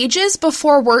are ages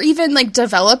before we're even, like,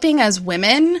 developing as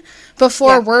women,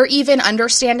 before we're even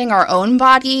understanding our own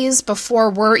bodies, before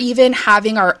we're even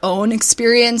having our own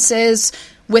experiences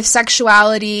with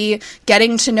sexuality,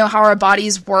 getting to know how our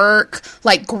bodies work,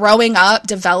 like, growing up,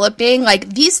 developing. Like,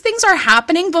 these things are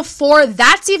happening before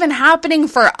that's even happening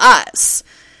for us.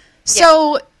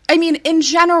 So, I mean, in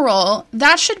general,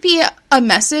 that should be a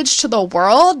message to the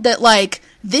world that, like,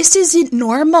 this isn't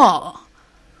normal.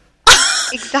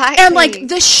 Exactly. And, like,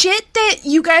 the shit that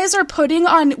you guys are putting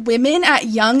on women at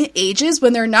young ages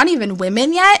when they're not even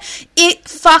women yet, it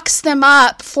fucks them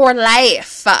up for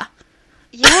life.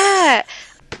 Yeah.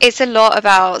 It's a lot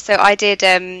about... So I did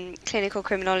clinical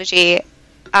criminology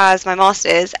as my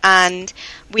master's, and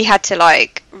we had to,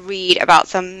 like, read about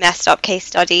some messed up case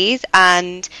studies,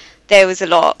 and there was a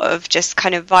lot of just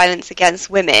kind of violence against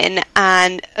women,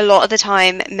 and a lot of the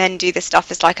time men do this stuff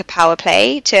as, like, a power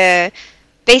play to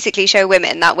basically show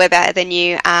women that we're better than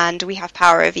you and we have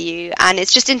power over you, and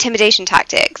it's just intimidation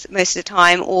tactics most of the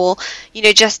time, or, you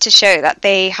know, just to show that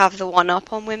they have the one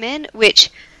up on women, which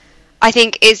I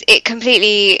think it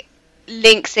completely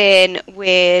links in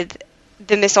with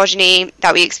the misogyny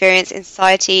that we experience in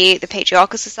society, the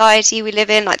patriarchal society we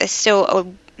live in. Like, there's still a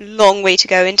long way to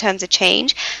go in terms of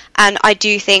change, and I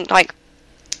do think, like,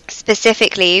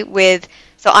 specifically with,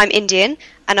 so I'm Indian,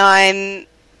 and I'm,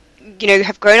 you know,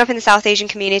 have grown up in the South Asian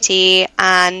community,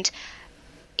 and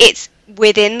it's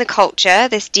within the culture,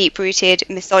 this deep-rooted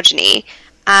misogyny,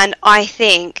 and I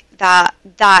think that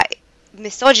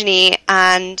misogyny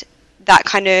and that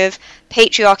kind of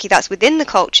patriarchy that's within the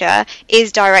culture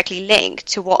is directly linked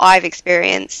to what I've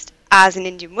experienced as an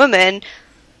Indian woman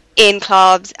in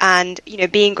clubs and, you know,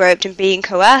 being groped and being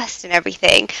coerced and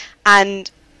everything. And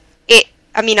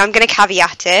I mean, I'm going to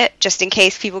caveat it just in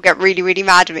case people get really, really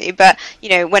mad at me. But, you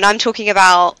know, when I'm talking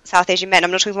about South Asian men,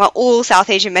 I'm not talking about all South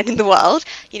Asian men in the world,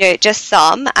 you know, just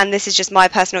some. And this is just my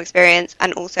personal experience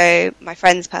and also my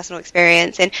friend's personal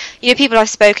experience. And, you know, people I've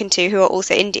spoken to who are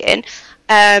also Indian.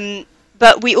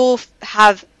 But we all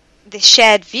have this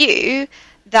shared view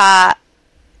that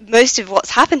most of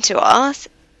what's happened to us,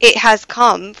 it has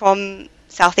come from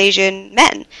South Asian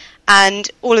men. And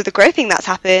all of the groping that's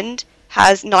happened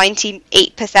has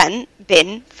 98%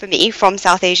 been, for me, from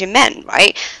South Asian men,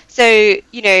 right? So,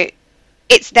 you know,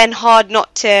 it's then hard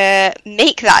not to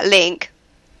make that link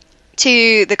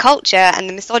to the culture and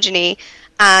the misogyny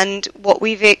and what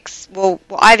what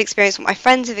I've experienced, what my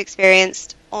friends have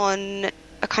experienced on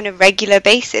a kind of regular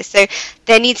basis. So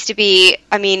there needs to be,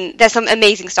 I mean, there's some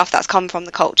amazing stuff that's come from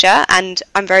the culture, and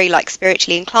I'm very, like,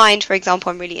 spiritually inclined. For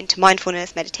example, I'm really into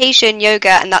mindfulness, meditation, yoga,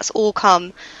 and that's all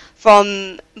come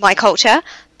from my culture,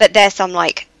 but there's some,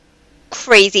 like,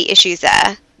 crazy issues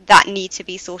there that need to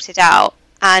be sorted out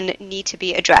and need to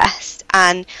be addressed.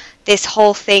 And this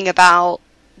whole thing about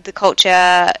the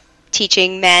culture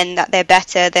teaching men that they're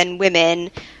better than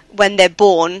women when they're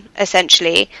born,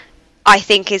 essentially, I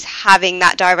think is having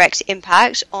that direct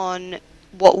impact on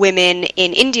what women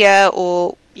in India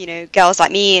or, you know, girls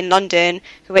like me in London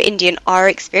who are Indian are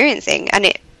experiencing. And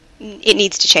it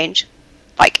needs to change,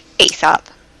 like, ASAP.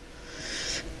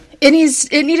 It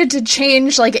needed to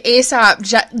change, like,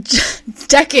 ASAP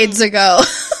decades ago.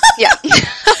 Yeah.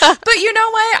 But you know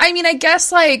what? I mean, I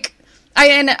guess, like,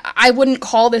 I wouldn't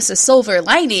call this a silver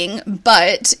lining,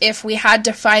 but if we had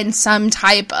to find some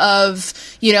type of,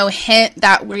 you know, hint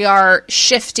that we are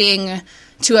shifting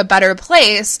to a better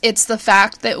place, it's the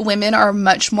fact that women are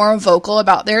much more vocal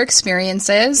about their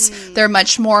experiences. They're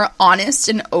much more honest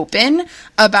and open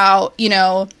about, you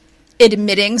know,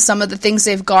 admitting some of the things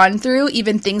they've gone through,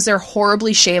 even things they're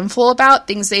horribly shameful about,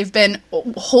 things they've been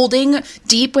holding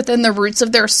deep within the roots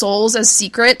of their souls as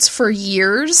secrets for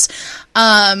years.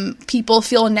 People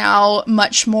feel now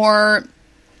much more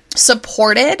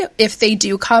supported if they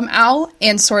do come out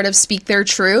and sort of speak their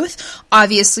truth.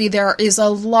 Obviously, there is a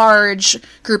large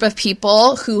group of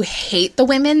people who hate the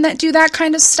women that do that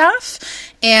kind of stuff.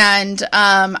 And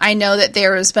I know that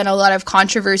there has been a lot of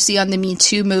controversy on the Me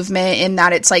Too movement in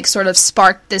that it's, like, sort of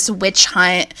sparked this witch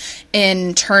hunt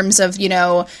in terms of, you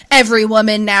know, every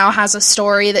woman now has a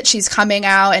story that she's coming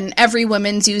out and every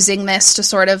woman's using this to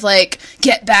sort of, like,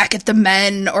 get back at the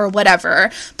men or whatever.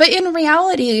 But in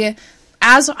reality,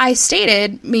 as I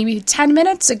stated maybe 10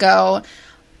 minutes ago,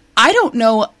 I don't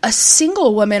know a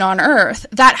single woman on earth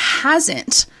that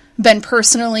hasn't been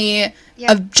personally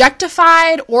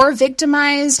objectified or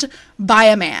victimized by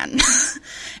a man.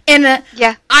 And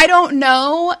Yeah. I don't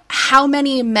know how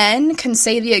many men can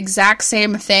say the exact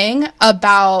same thing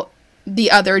about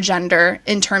the other gender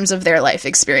in terms of their life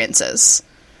experiences.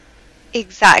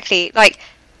 Exactly. Like,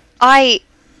 I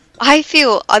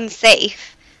feel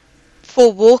unsafe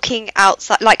for walking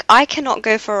outside. Like, I cannot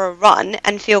go for a run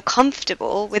and feel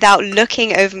comfortable without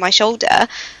looking over my shoulder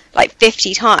like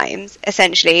 50 times,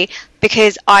 essentially,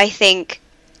 because I think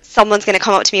someone's going to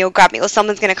come up to me or grab me, or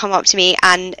someone's going to come up to me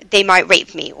and they might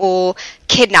rape me or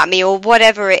kidnap me or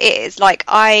whatever it is. Like,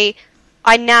 I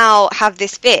now have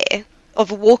this fear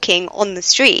of walking on the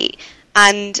street,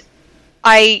 and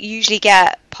I usually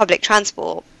get public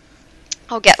transport.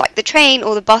 I'll get like the train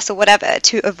or the bus or whatever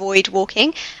to avoid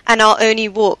walking, and I'll only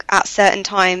walk at certain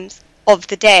times of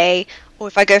the day, or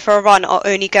if I go for a run, I'll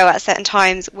only go at certain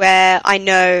times where I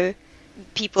know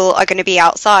people are going to be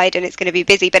outside and it's going to be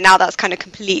busy. But now that's kind of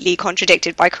completely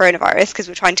contradicted by coronavirus, because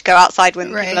we're trying to go outside when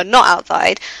people are not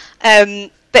outside.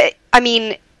 But I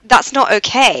mean, that's not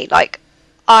okay. Like,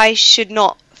 I should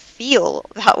not feel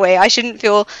that way. I shouldn't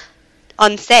feel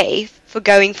unsafe for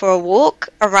going for a walk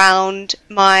around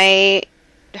my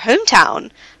hometown.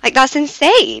 Like, that's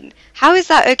insane. How is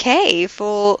that okay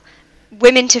for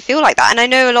women to feel like that? And I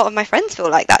know a lot of my friends feel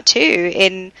like that too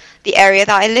in the area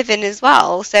that I live in as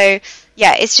well. So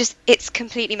yeah, it's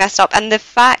completely messed up. And the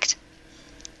fact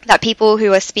that people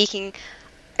who are speaking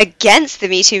against the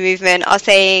Me Too movement are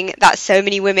saying that so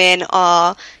many women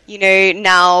are, you know,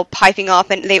 now piping up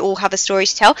and they all have a story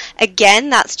to tell. Again,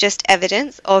 that's just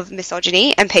evidence of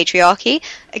misogyny and patriarchy.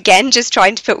 Again, just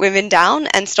trying to put women down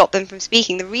and stop them from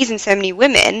speaking. The reason so many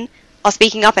women are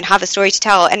speaking up and have a story to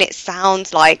tell, and it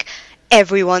sounds like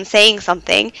everyone saying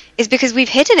something, is because we've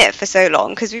hidden it for so long,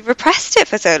 because we've repressed it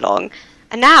for so long,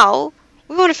 and now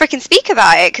we want to freaking speak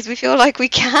about it because we feel like we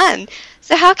can.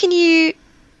 So how can you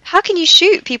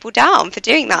shoot people down for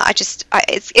doing that?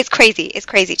 It's crazy. It's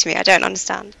crazy to me. I don't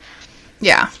understand.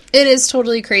 Yeah, it is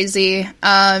totally crazy.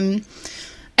 And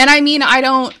I mean,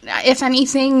 if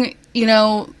anything, you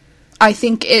know, I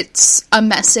think it's a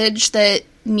message that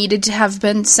needed to have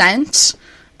been sent.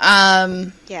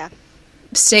 Yeah.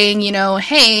 Saying, you know,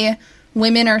 hey,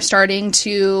 women are starting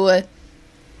to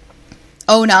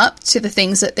own up to the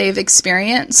things that they've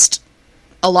experienced,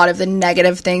 a lot of the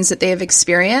negative things that they've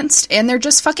experienced, and they're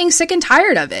just fucking sick and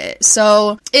tired of it.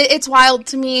 So it's wild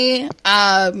to me.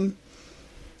 I've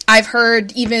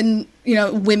heard even, you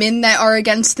know, women that are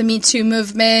against the Me Too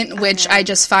movement, which I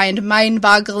just find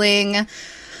mind-boggling.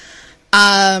 But,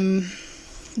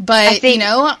 I think, you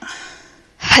know...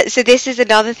 So this is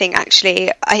another thing,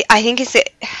 actually. I think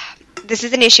this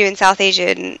is an issue in South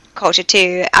Asian culture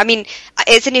too. I mean,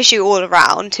 it's an issue all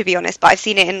around, to be honest, but I've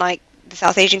seen it in, like, the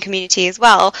South Asian community as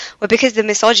well, where because the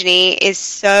misogyny is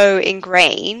so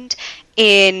ingrained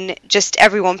in just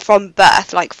everyone from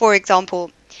birth. Like, for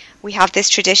example, we have this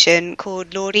tradition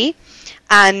called Lori,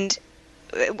 and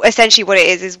essentially what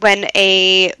it is when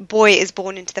a boy is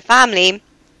born into the family,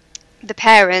 the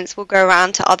parents will go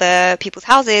around to other people's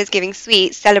houses giving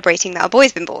sweets, celebrating that a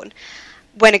boy's been born.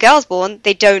 When a girl's born,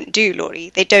 they don't do Lori.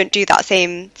 They don't do that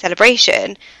same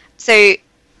celebration. So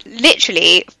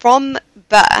literally, from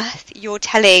birth, you're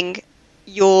telling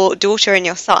your daughter and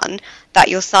your son that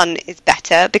your son is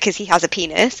better because he has a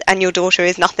penis, and your daughter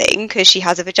is nothing because she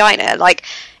has a vagina. Like,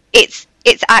 it's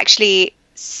actually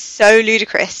so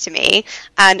ludicrous to me.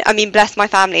 And I mean, bless my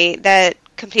family, they're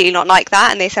completely not like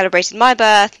that, and they celebrated my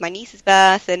birth, my niece's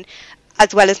birth, and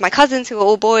as well as my cousins who are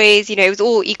all boys. You know, it was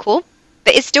all equal,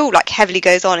 but it still, like, heavily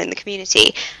goes on in the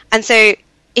community. And so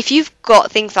if you've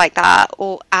got things like that,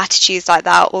 or attitudes like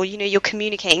that, or, you know, you're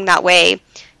communicating that way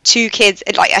to kids,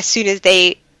 like, as soon as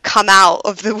they come out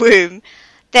of the womb,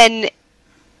 then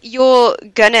you're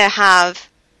gonna have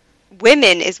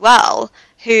women as well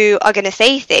who are gonna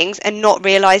say things and not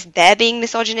realize they're being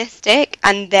misogynistic,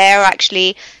 and they're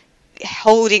actually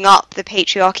holding up the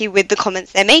patriarchy with the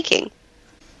comments they're making.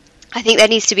 I think there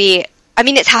needs to be, I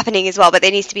mean, it's happening as well, but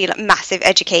there needs to be, like, massive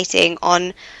educating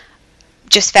on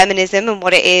just feminism and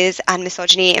what it is, and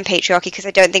misogyny and patriarchy, because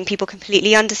I don't think people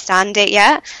completely understand it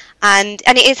yet. And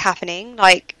it is happening.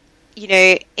 Like, you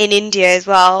know, in India as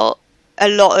well, a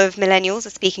lot of millennials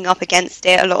are speaking up against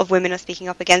it. A lot of women are speaking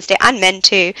up against it, and men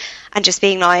too, and just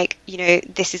being like, you know,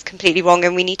 this is completely wrong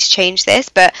and we need to change this.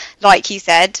 But like you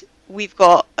said, we've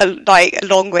got a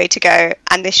long way to go,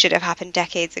 and this should have happened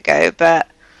decades ago. But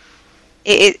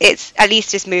it's at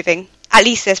least it's moving. At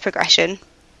least there's progression,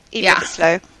 even if it's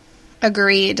slow.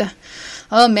 Agreed.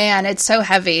 Oh man, it's so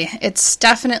heavy. It's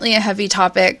definitely a heavy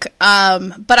topic.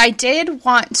 But I did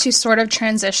want to sort of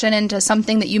transition into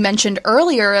something that you mentioned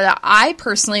earlier that I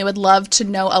personally would love to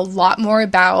know a lot more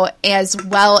about, as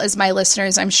well as my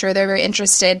listeners. I'm sure they're very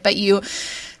interested. But you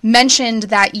mentioned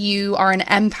that you are an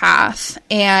empath,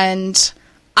 and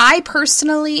I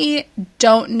personally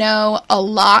don't know a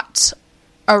lot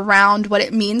around what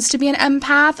it means to be an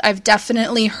empath. I've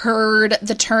definitely heard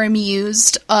the term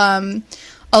used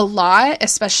a lot,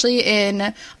 especially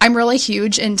I'm really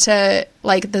huge into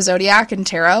like the Zodiac and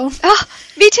tarot. Oh,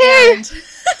 me too! And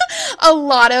a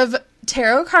lot of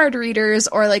tarot card readers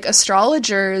or like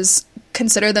astrologers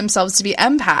consider themselves to be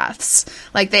empaths.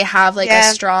 Like they have like a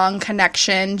strong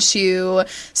connection to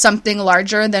something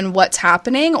larger than what's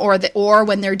happening, or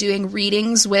when they're doing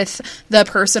readings with the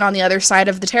person on the other side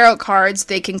of the tarot cards,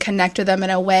 they can connect to them in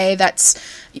a way that's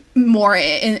more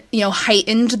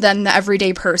heightened than the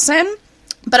everyday person.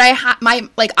 But I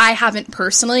haven't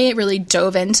personally really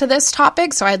dove into this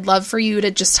topic, so I'd love for you to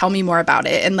just tell me more about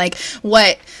it and like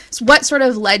what sort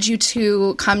of led you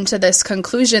to come to this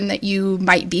conclusion that you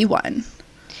might be one.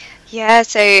 Yeah,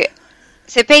 so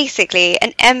basically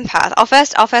an empath,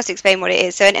 I'll first explain what it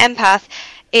is. So an empath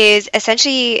is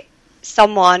essentially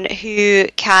someone who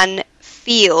can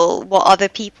feel what other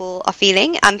people are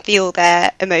feeling and feel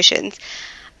their emotions.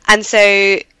 And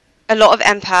so a lot of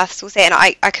empaths will say, and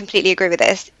I completely agree with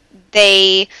this,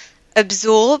 they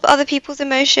absorb other people's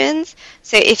emotions.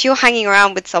 So if you're hanging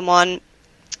around with someone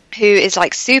who is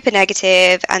like super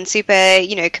negative and super,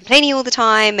 complaining all the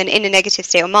time and in a negative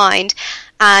state of mind,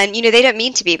 and, they don't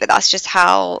mean to be, but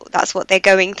that's what they're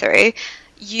going through,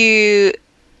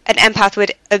 an empath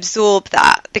would absorb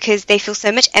that because they feel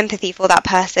so much empathy for that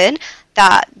person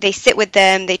that they sit with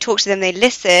them, they talk to them, they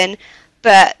listen,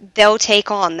 but they'll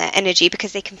take on their energy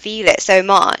because they can feel it so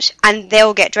much, and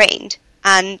they'll get drained,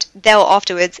 and they'll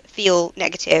afterwards feel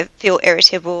negative, feel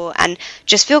irritable, and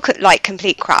just feel like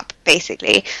complete crap,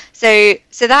 basically. So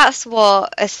that's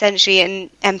what essentially an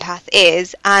empath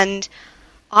is, and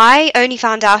I only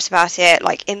found out about it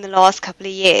like in the last couple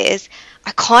of years.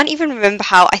 I can't even remember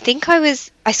how. I think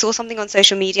I saw something on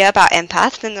social media about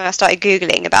empaths, and then I started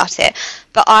Googling about it,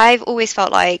 but I've always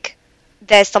felt like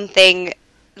there's something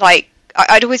like,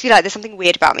 I'd always be like, there's something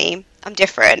weird about me. I'm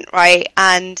different, right?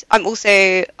 And I'm also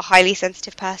a highly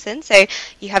sensitive person. So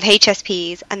you have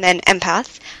HSPs and then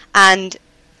empaths. And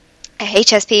a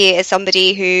HSP is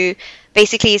somebody who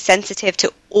basically is sensitive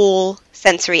to all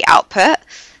sensory output.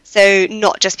 So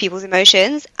not just people's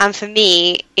emotions. And for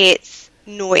me, it's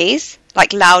noise,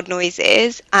 like loud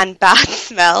noises and bad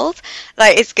smells.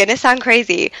 Like, it's going to sound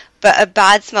crazy, but a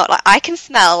bad smell, like I can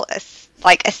smell a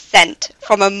scent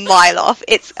from a mile off.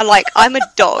 It's like, I'm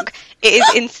a dog. It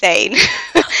is insane.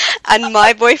 And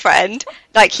my boyfriend,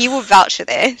 like, he will vouch for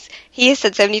this. He has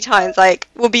said so many times, like,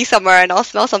 we'll be somewhere and I'll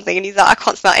smell something, and he's like, I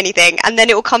can't smell anything. And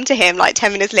then it will come to him like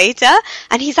 10 minutes later,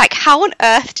 and he's like, how on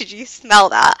earth did you smell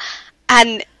that?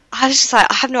 And I was just like,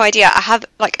 I have no idea. I have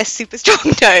like a super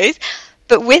strong nose.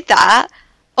 But with that,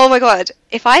 oh my God,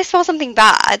 if I smell something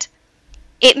bad,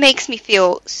 it makes me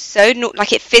feel so,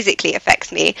 like, it physically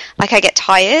affects me. Like, I get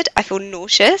tired, I feel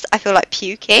nauseous, I feel like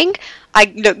puking,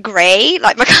 I look grey,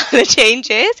 like my colour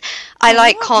changes,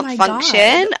 I can't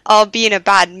function, God. I'll be in a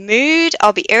bad mood,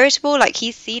 I'll be irritable, like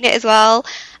he's seen it as well,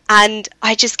 and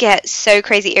I just get so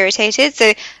crazy irritated.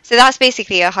 So that's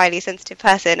basically a highly sensitive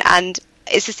person, and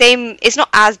it's the same, it's not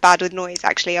as bad with noise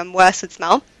actually, I'm worse with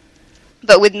smell,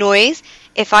 but with noise,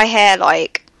 if I hear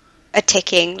like a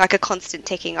ticking, like a constant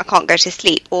ticking, I can't go to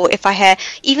sleep. Or if I hear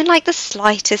even like the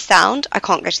slightest sound, I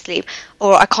can't go to sleep.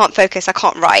 Or I can't focus, I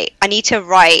can't write. I need to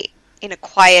write in a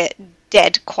quiet,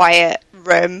 dead quiet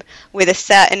room with a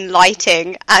certain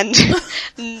lighting and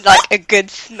like a good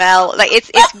smell. Like,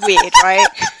 it's weird, right?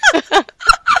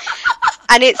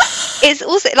 And it's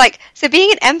also like, so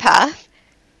being an empath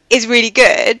is really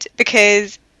good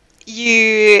because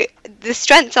the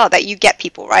strengths are that you get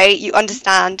people, right? You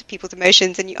understand people's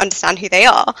emotions and you understand who they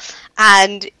are,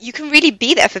 and you can really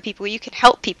be there for people. You can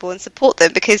help people and support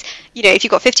them because, if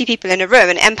you've got 50 people in a room,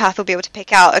 an empath will be able to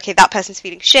pick out, okay, that person's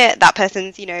feeling shit, that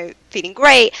person's, feeling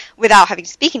great, without having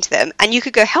to speak to them, and you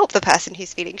could go help the person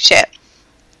who's feeling shit.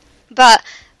 But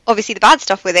obviously the bad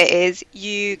stuff with it is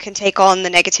you can take on the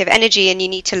negative energy, and you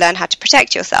need to learn how to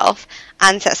protect yourself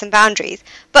and set some boundaries.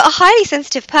 But a highly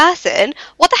sensitive person,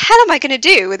 what the hell am I going to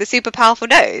do with a super powerful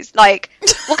nose? Like,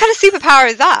 what kind of superpower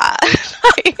is that?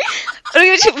 Like, I don't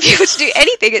even be able to do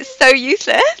anything. It's so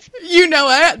useless. You know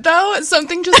what, though?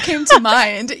 Something just came to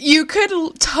mind. You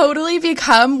could totally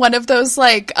become one of those,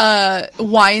 like,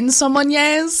 wine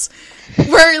sommeliers.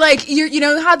 Where, like, you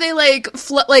know how they, like,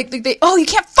 oh, you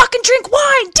can't fucking drink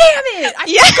wine, damn it, I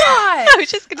forgot. I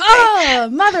was just gonna say. Oh,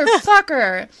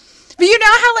 motherfucker. But you know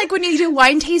how, like, when you do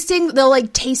wine tasting, they'll,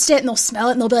 like, taste it and they'll smell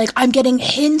it and they'll be like, I'm getting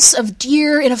hints of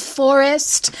deer in a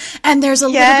forest and there's a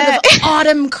little bit of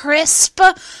autumn crisp,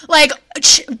 like,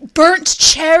 burnt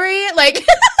cherry, like,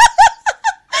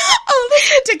 all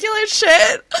this ridiculous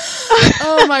shit.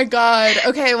 Oh, my God.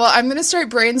 Okay, well, I'm gonna start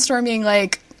brainstorming,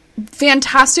 like,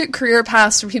 fantastic career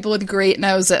paths for people with great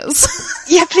noses.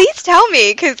 Yeah, please tell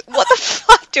me, because what the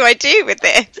fuck do I do with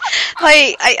this?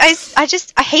 Like,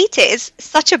 I hate it. It's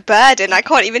such a burden. I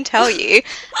can't even tell you.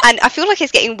 And I feel like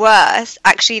it's getting worse,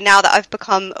 actually, now that I've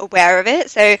become aware of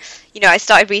it. So, you know, I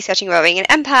started researching about being an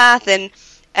empath,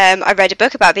 and I read a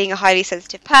book about being a highly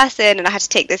sensitive person, and I had to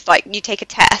take this, like, you take a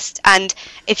test, and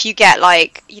if you get,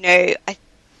 like, you know,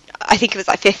 I think it was,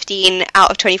 like, 15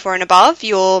 out of 24 and above,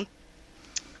 you're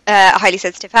a highly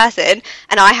sensitive person,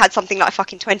 and I had something like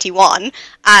fucking 21,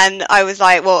 and I was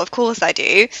like, well, of course I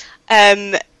do.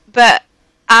 But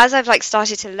as I've, like,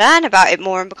 started to learn about it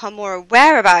more and become more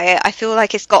aware about it, I feel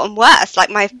like it's gotten worse.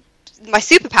 Like, my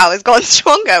superpower has gotten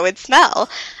stronger with smell,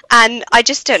 and I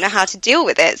just don't know how to deal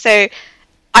with it. So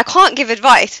I can't give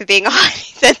advice for being a highly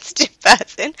sensitive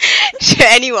person to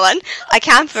anyone. I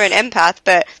can for an empath,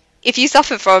 but if you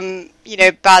suffer from, you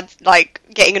know, bad, like,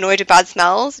 getting annoyed with bad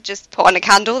smells, just put on a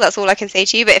candle. That's all I can say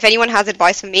to you. But if anyone has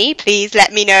advice for me, please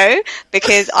let me know,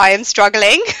 because I am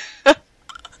struggling.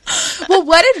 Well,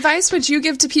 what advice would you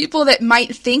give to people that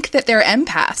might think that they're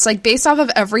empaths? Like, based off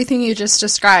of everything you just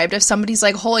described, if somebody's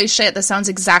like, holy shit, this sounds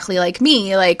exactly like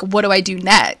me, like, what do I do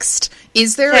next?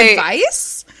 Is there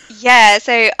advice? Yeah,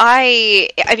 so I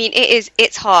mean,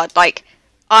 it's hard. Like,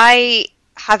 I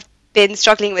have been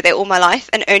struggling with it all my life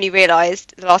and only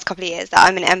realised the last couple of years that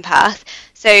I'm an empath.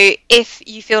 So if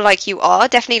you feel like you are,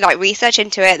 definitely, like, research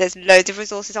into it. There's loads of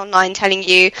resources online telling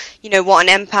you, you know, what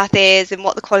an empath is and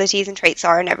what the qualities and traits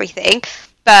are and everything.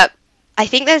 But I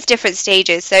think there's different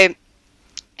stages. So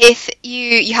if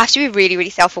you have to be really, really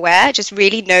self-aware, just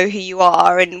really know who you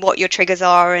are and what your triggers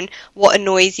are and what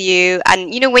annoys you.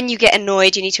 And, you know, when you get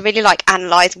annoyed, you need to really, like,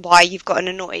 analyse why you've gotten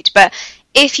annoyed. But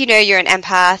if you know you're an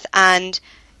empath and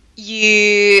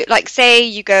you, like, say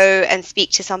you go and speak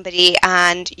to somebody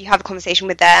and you have a conversation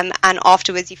with them and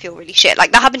afterwards you feel really shit.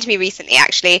 Like, that happened to me recently,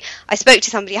 actually. I spoke to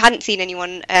somebody, I hadn't seen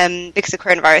anyone because of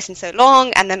coronavirus in so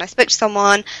long, and then I spoke to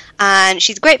someone and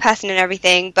she's a great person and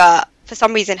everything, but for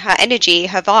some reason her energy,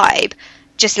 her vibe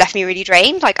just left me really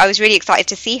drained. Like, I was really excited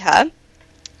to see her,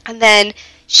 and then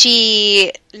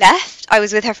she left. I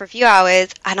was with her for a few hours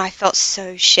and I felt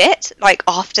so shit, like,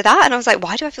 after that. And I was like,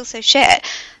 why do I feel so shit?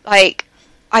 Like,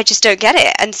 I just don't get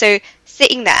it. And so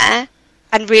sitting there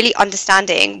and really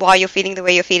understanding why you're feeling the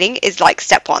way you're feeling is, like,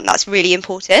 step one. That's really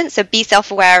important. So be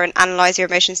self-aware and analyze your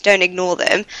emotions. Don't ignore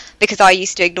them, because I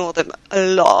used to ignore them a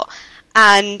lot.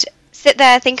 And sit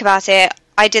there, think about it.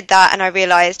 I did that and I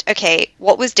realized, okay,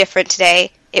 what was different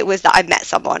today? It was that I met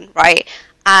someone, right?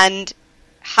 And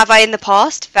have I in the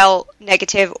past felt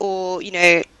negative or, you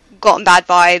know, gotten bad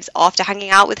vibes after hanging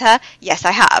out with her? Yes,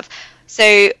 I have. So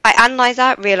I analysed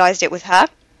that, realised it was her.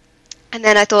 And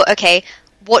then I thought, okay,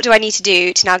 what do I need to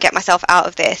do to now get myself out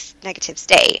of this negative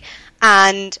state?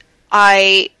 And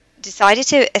I decided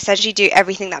to essentially do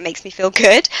everything that makes me feel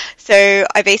good. So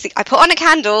I put on a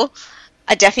candle.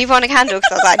 I definitely put on a candle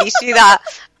because I was like, I need to do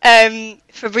that.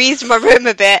 Febrezed my room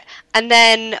a bit. And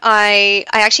then I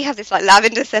actually have this, like,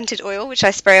 lavender scented oil, which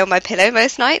I spray on my pillow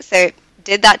most nights. So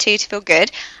did that too to feel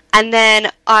good. And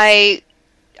then I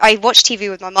watch TV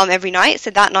with my mum every night.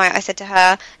 So that night I said to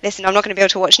her, listen, I'm not going to be able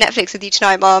to watch Netflix with you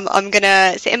tonight, Mum. I'm going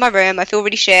to sit in my room. I feel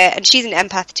really shit. And she's an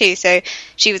empath too. So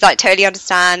she was like, totally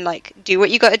understand, like, do what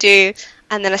you got to do.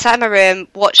 And then I sat in my room,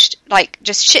 watched, like,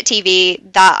 just shit TV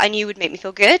that I knew would make me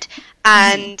feel good.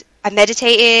 And I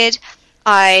meditated.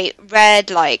 I read,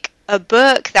 like, a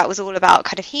book that was all about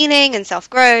kind of healing and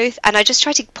self-growth. And I just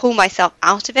tried to pull myself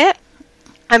out of it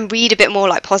and read a bit more,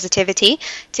 like, positivity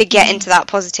to get into that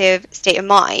positive state of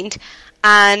mind.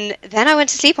 And then I went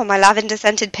to sleep on my lavender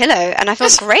scented pillow and I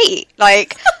felt great.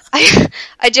 Like,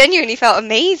 I genuinely felt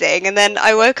amazing. And then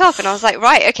I woke up and I was like,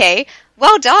 right, okay,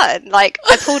 well done. Like,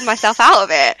 I pulled myself out of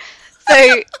it.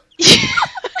 So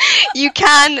you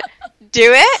can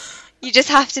do it. You just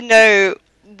have to know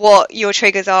what your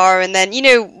triggers are, and then you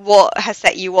know what has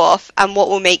set you off and what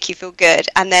will make you feel good,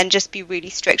 and then just be really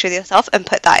strict with yourself and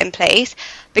put that in place.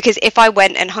 Because if I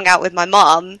went and hung out with my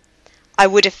mum, I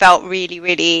would have felt really,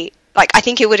 really, like, I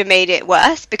think it would have made it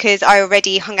worse, because I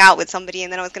already hung out with somebody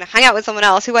and then I was going to hang out with someone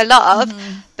else who I love,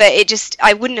 but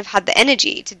I wouldn't have had the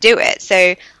energy to do it.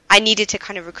 So I needed to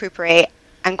kind of recuperate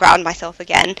and ground myself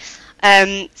again.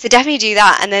 So definitely do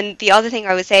that. And then the other thing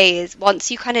I would say is,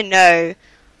 once you kind of know,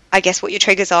 I guess, what your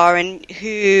triggers are and who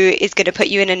is going to put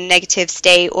you in a negative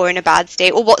state or in a bad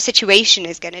state, or what situation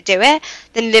is going to do it,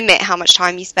 then limit how much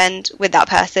time you spend with that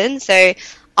person. So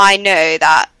I know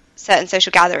that certain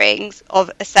social gatherings of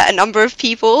a certain number of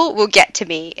people will get to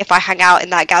me if I hang out in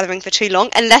that gathering for too long,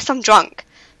 unless I'm drunk,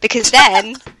 because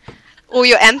then all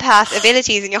your empath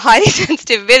abilities and your highly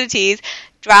sensitive abilities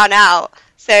drown out.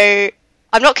 So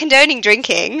I'm not condoning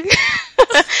drinking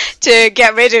to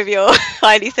get rid of your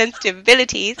highly sensitive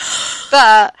abilities,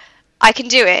 but I can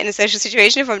do it in a social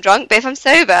situation if I'm drunk. But if I'm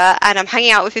sober and I'm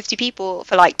hanging out with 50 people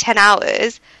for like 10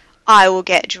 hours, I will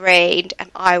get drained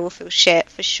and I will feel shit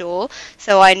for sure.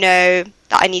 So I know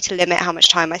that I need to limit how much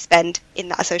time I spend in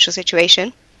that social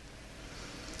situation.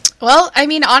 Well, I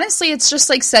mean, honestly, it's just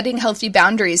like setting healthy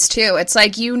boundaries too. It's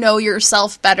like, you know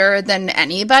yourself better than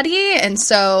anybody. And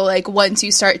so like, once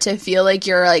you start to feel like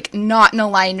you're like not in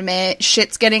alignment,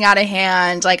 shit's getting out of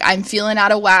hand, like I'm feeling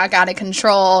out of whack, out of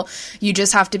control, you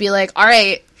just have to be like, all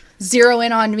right, zero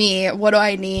in on me. What do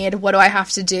I need? What do I have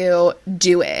to do?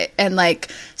 Do it. And like,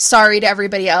 sorry to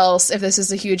everybody else if this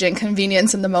is a huge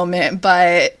inconvenience in the moment,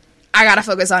 but I gotta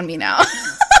focus on me now.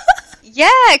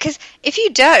 Yeah, because if you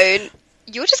don't,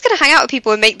 you're just going to hang out with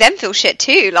people and make them feel shit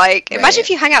too. Like, Right. Imagine if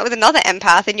you hang out with another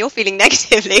empath and you're feeling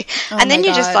negatively, and then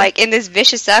you're just like in this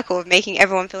vicious circle of making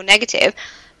everyone feel negative.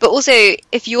 But also,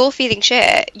 if you're feeling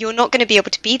shit, you're not going to be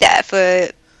able to be there for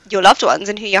your loved ones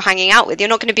and who you're hanging out with. You're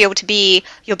not going to be able to be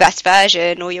your best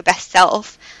version or your best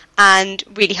self and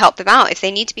really help them out if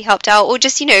they need to be helped out, or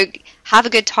just, you know, have a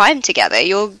good time together.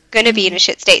 You're going to be in a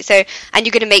shit state, so, and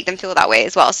you're going to make them feel that way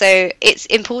as well. So it's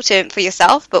important for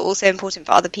yourself, but also important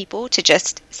for other people to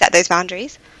just set those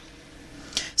boundaries.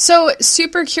 So,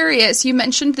 super curious, you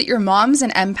mentioned that your mom's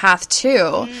an empath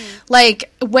too. Like,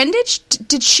 when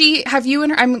did she have you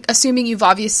and her, I'm assuming you've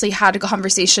obviously had a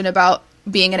conversation about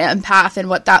being an empath and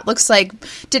what that looks like.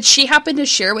 Did she happen to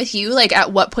share with you, like,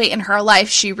 at what point in her life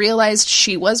she realized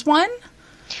she was one?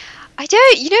 I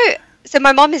don't, you know, so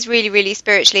my mom is really, really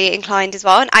spiritually inclined as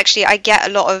well. And actually, I get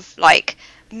a lot of, like,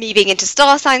 me being into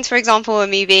star signs, for example,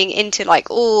 and me being into, like,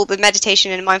 all the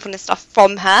meditation and mindfulness stuff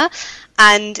from her.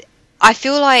 And I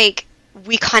feel like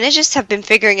we kind of just have been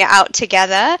figuring it out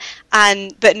together,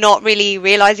 but not really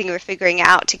realizing we're figuring it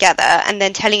out together, and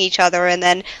then telling each other, and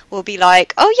then we'll be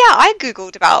like, oh yeah, I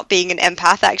googled about being an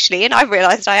empath actually, and I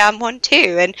realized I am one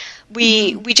too. And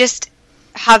we just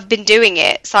have been doing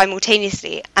it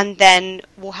simultaneously, and then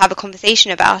we'll have a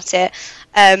conversation about it.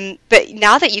 But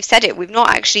now that you've said it, we've not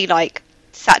actually like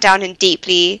sat down and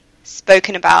deeply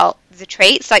spoken about the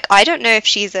traits. Like, I don't know if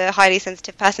she's a highly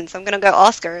sensitive person, so I'm going to go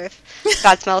ask her if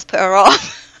bad smells put her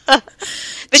off.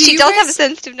 But she does have a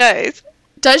sensitive nose.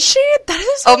 Does she? That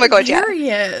is oh my god,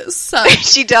 hilarious. Yeah.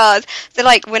 She does. So,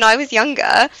 like, when I was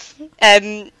younger,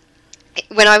 when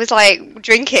I was, like,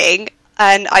 drinking,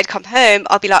 and I'd come home,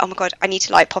 I'd be like, oh my god, I need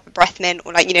to, like, pop a breath mint,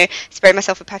 or, like, you know, spray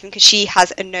myself with perfume, because she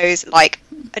has a nose like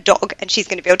a dog, and she's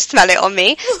going to be able to smell it on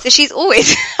me. So she's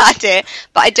always had it,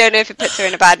 but I don't know if it puts her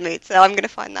in a bad mood, so I'm going to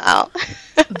find that out.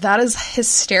 That is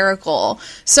hysterical.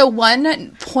 So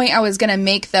one point I was going to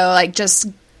make, though, like, just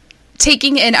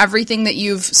taking in everything that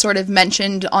you've sort of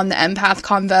mentioned on the empath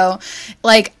convo,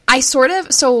 like, I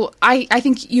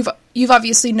think you've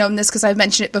obviously known this because I've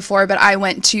mentioned it before, but I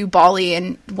went to Bali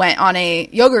and went on a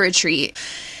yoga retreat,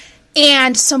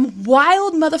 and some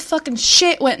wild motherfucking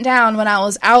shit went down when I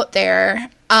was out there.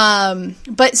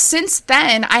 But since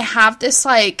then, I have this,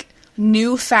 like,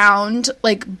 newfound,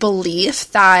 like,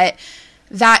 belief that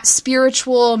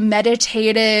spiritual,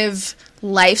 meditative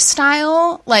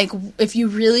lifestyle, like, if you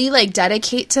really, like,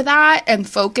 dedicate to that and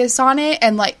focus on it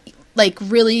and, like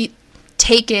really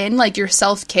take in, like, your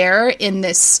self-care in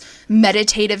this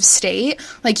meditative state,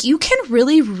 like, you can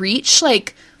really reach,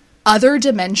 like, other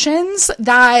dimensions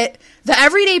that the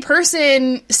everyday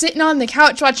person sitting on the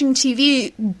couch watching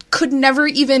TV could never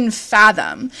even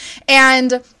fathom.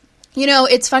 And, you know,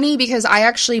 it's funny because I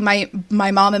actually, my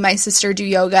mom and my sister do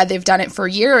yoga. They've done it for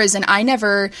years, and I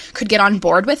never could get on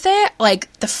board with it. Like,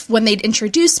 when they'd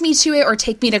introduce me to it or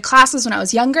take me to classes when I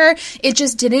was younger, it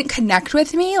just didn't connect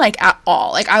with me, like, at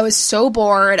all. Like, I was so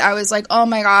bored. I was like, oh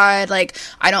my god, like,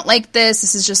 I don't like this.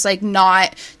 This is just, like,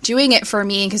 not doing it for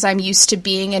me, because I'm used to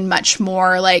being in much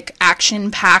more, like,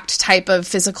 action-packed type of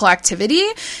physical activity.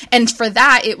 And for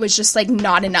that, it was just, like,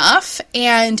 not enough.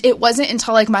 And it wasn't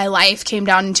until, like, my life came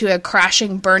down into a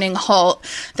crashing, burning halt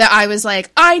that I was like,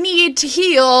 I need to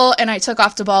heal, and I took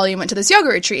off to Bali and went to this yoga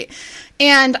retreat.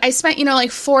 And I spent, you know,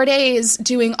 like 4 days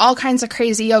doing all kinds of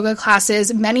crazy yoga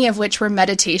classes, many of which were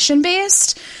meditation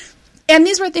based. And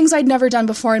these were things I'd never done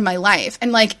before in my life.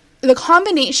 And like the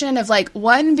combination of like,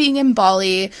 one, being in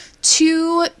Bali,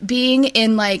 two, being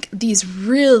in like these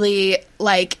really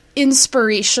like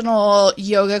inspirational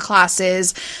yoga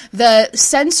classes, the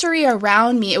sensory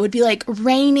around me, it would be like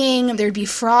raining, there'd be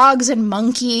frogs and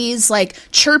monkeys like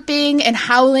chirping and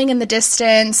howling in the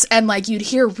distance, and like you'd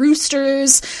hear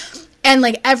roosters, and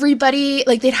like everybody,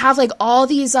 like they'd have like all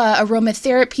these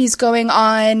aromatherapies going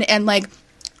on, and like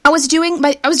I was doing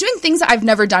things that I've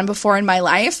never done before in my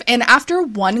life, and after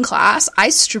one class, I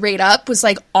straight up was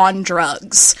like on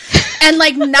drugs, and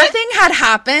like nothing had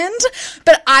happened,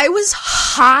 but I was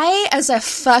high as a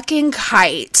fucking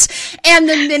kite. And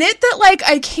the minute that like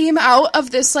I came out of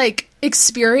this like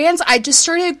experience, I just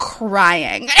started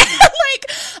crying. And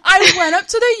like I went up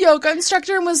to the yoga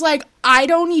instructor and was like, I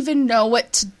don't even know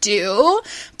what to do,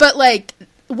 but like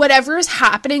whatever is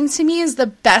happening to me is the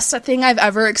best thing I've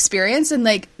ever experienced, and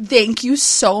like thank you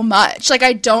so much. Like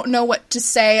I don't know what to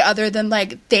say other than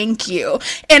like thank you.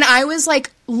 And I was like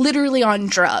literally on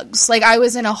drugs. Like I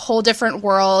was in a whole different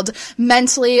world,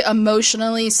 mentally,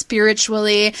 emotionally,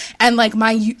 spiritually, and like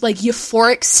my like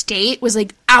euphoric state was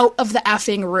like out of the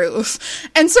effing roof.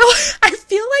 And so I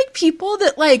feel like people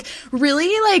that like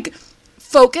really like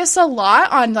focus a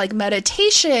lot on like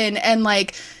meditation and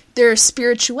like their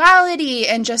spirituality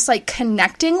and just like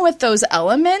connecting with those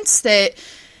elements that,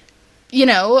 you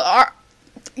know, are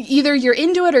either you're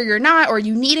into it or you're not, or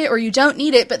you need it or you don't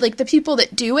need it. But like the people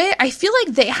that do it, I feel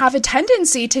like they have a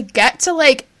tendency to get to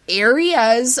like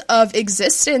areas of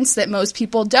existence that most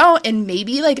people don't, and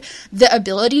maybe like the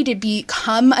ability to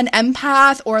become an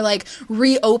empath or like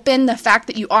reopen the fact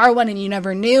that you are one and you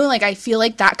never knew. Like I feel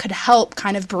like that could help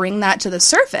kind of bring that to the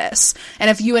surface. And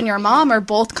if you and your mom are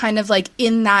both kind of like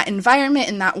in that environment,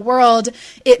 in that world,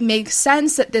 it makes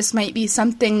sense that this might be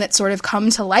something that sort of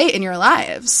come to light in your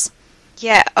lives.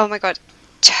 Yeah, oh my god,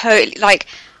 totally. Like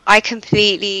I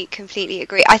completely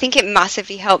agree. I think it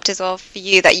massively helped as well for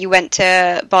you that you went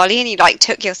to Bali and you like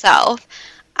took yourself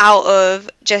out of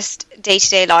just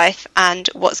day-to-day life and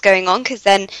what's going on, because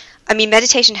then, I mean,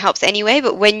 meditation helps anyway,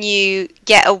 but when you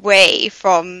get away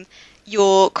from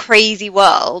your crazy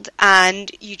world and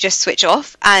you just switch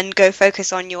off and go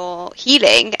focus on your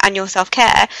healing and your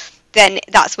self-care, then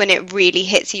that's when it really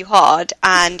hits you hard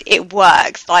and it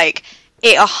works. Like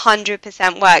it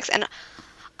 100% works. And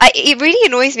it really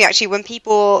annoys me actually when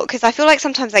people, because I feel like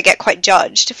sometimes I get quite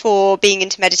judged for being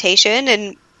into meditation,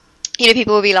 and you know,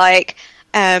 people will be like,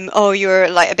 oh, you're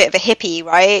like a bit of a hippie,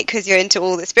 right? Because you're into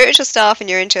all the spiritual stuff and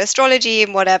you're into astrology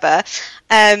and whatever.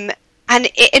 And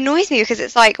it annoys me because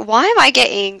it's like, why am I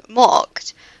getting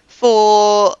mocked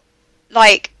for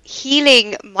like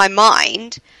healing my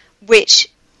mind,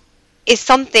 which is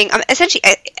something, essentially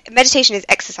meditation is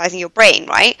exercising your brain,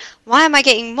 right? Why am I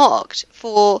getting mocked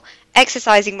for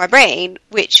exercising my brain,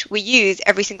 which we use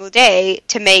every single day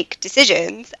to make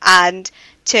decisions and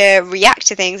to react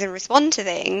to things and respond to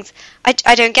things?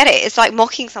 I don't get it. It's like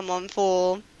mocking someone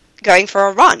for going for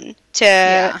a run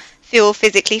to feel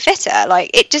physically fitter.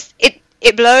 Like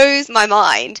it blows my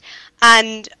mind.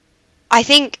 And I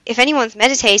think if anyone's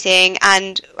meditating,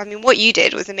 and I mean, what you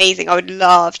did was amazing. I would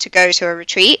love to go to a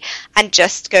retreat and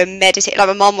just go meditate. Like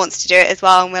my mom wants to do it as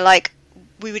well, and we're like,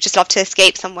 we would just love to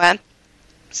escape somewhere,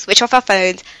 switch off our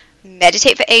phones,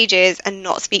 meditate for ages and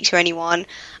not speak to anyone.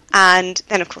 And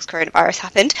then of course coronavirus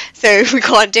happened, so we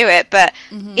can't do it, but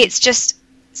it's just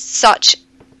such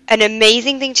an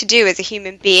amazing thing to do as a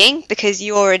human being, because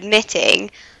you're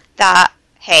admitting that,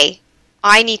 hey,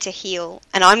 I need to heal,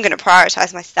 and I'm going to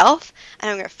prioritize myself, and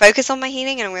I'm going to focus on my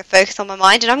healing, and I'm going to focus on my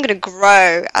mind, and I'm going to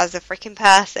grow as a freaking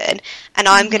person, and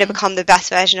I'm going to become the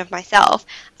best version of myself.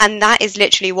 And that is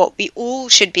literally what we all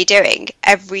should be doing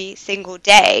every single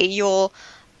day. You're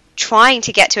trying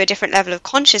to get to a different level of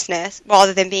consciousness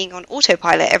rather than being on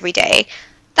autopilot every day.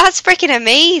 That's freaking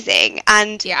amazing.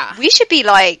 And we should be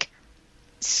like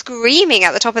screaming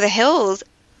at the top of the hills,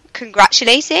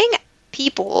 congratulating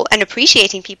people and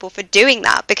appreciating people for doing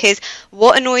that. Because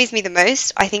what annoys me the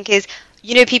most, I think, is,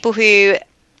 you know, people who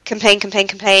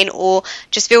complain, or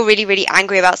just feel really, really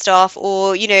angry about stuff,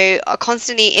 or, you know, are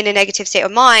constantly in a negative state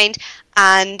of mind,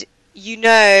 and, you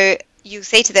know, you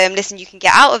say to them, listen, you can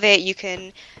get out of it, you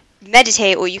can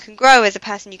meditate, or you can grow as a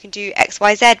person, you can do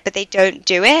XYZ, but they don't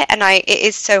do it. And it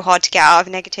is so hard to get out of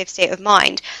a negative state of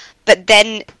mind. But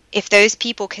then if those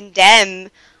people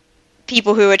condemn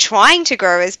people who are trying to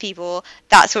grow as people,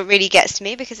 that's what really gets to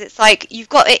me, because it's like, you've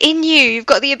got it in you, you've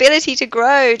got the ability to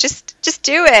grow, just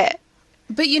do it.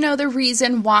 But, you know, the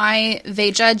reason why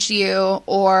they judge you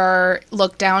or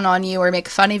look down on you or make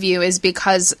fun of you is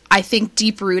because I think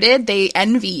deep-rooted, they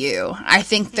envy you. I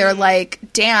think they're like,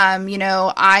 damn, you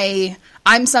know,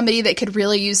 I'm somebody that could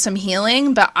really use some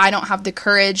healing, but I don't have the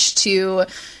courage to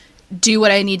do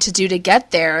what I need to do to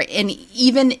get there. And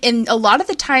even in a lot of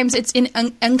the times, it's in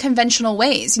unconventional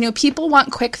ways. You know, people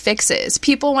want quick fixes.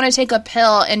 People want to take a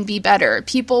pill and be better.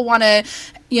 People want to,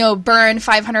 you know, burn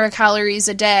 500 calories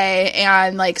a day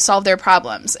and like solve their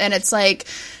problems. And it's like,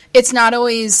 it's not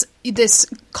always this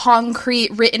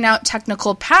concrete written out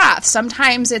technical path.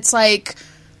 Sometimes it's like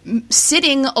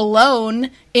sitting alone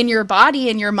in your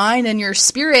body and your mind and your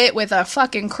spirit with a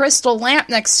fucking crystal lamp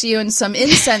next to you and some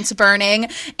incense burning,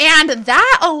 and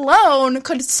that alone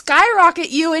could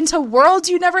skyrocket you into worlds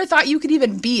you never thought you could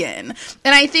even be in.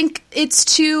 And I think it's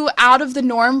too out of the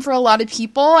norm for a lot of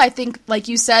people. I think, like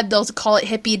you said, they'll call it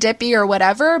hippy dippy or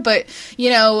whatever, but,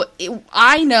 you know,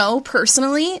 I know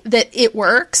personally that it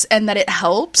works and that it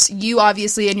helps. You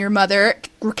obviously and your mother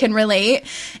can relate,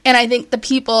 and I think the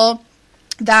people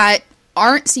that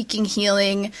aren't seeking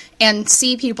healing and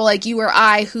see people like you or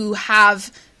I who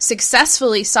have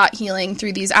successfully sought healing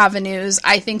through these avenues,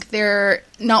 I think they're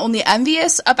not only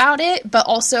envious about it, but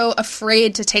also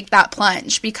afraid to take that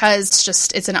plunge because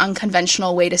it's an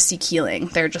unconventional way to seek healing.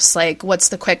 They're just like, what's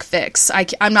the quick fix?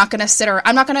 I'm not going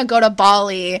to go to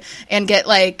Bali and get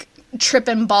like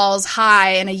tripping balls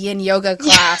high in a yin yoga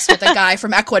class with a guy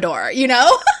from Ecuador, you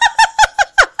know?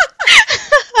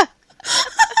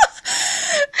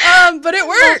 But it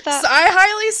works. I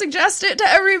highly suggest it to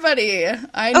everybty.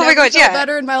 I never felt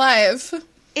better in my life.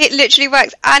 It literally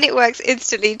works, and it works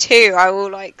instantly too. I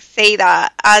will like say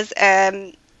that as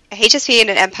a HSP and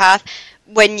an empath,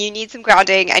 when you need some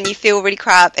grounding and you feel really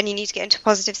crap and you need to get into a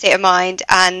positive state of mind.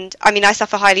 And I mean, I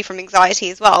suffer highly from anxiety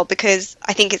as well because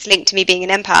I think it's linked to me being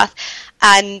an empath,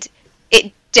 and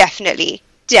it definitely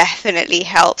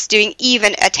helps. Doing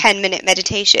even a 10-minute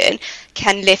meditation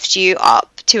can lift you up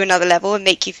to another level and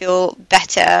make you feel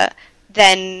better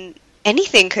than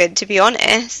anything could, to be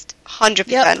honest. 100%.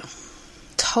 Yep.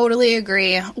 Totally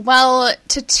agree. Well,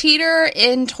 to teeter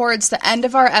in towards the end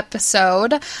of our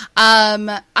episode,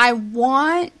 I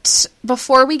want,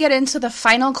 before we get into the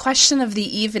final question of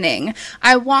the evening,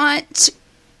 I want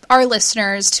our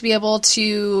listeners to be able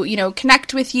to, you know,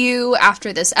 connect with you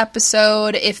after this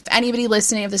episode. If anybody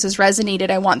listening, if this has resonated,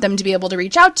 I want them to be able to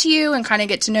reach out to you and kind of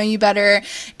get to know you better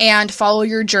and follow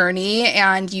your journey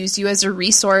and use you as a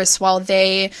resource while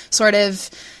they sort of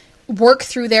work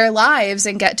through their lives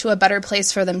and get to a better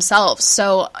place for themselves.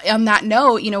 So on that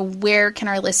note, you know, where can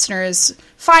our listeners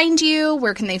find you?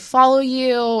 Where can they follow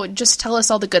you? Just tell us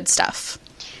all the good stuff.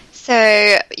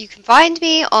 So you can find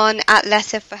me on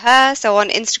 @LetterForHer. So on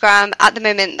Instagram, at the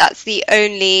moment, that's the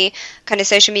only kind of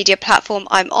social media platform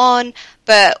I'm on.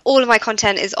 But all of my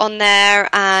content is on there,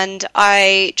 and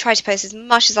I try to post as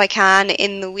much as I can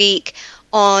in the week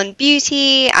on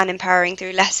beauty and empowering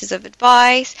through letters of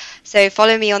advice. So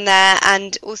follow me on there,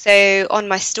 and also on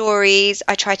my stories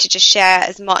I try to just share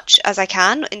as much as I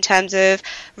can in terms of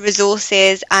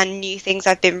resources and new things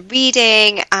I've been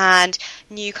reading and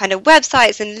new kind of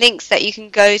websites and links that you can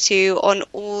go to on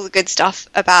all the good stuff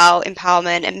about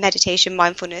empowerment and meditation,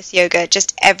 mindfulness, yoga,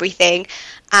 just everything,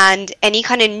 and any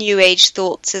kind of new age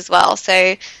thoughts as well.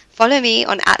 So follow me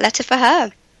on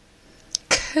 @LetterForHer.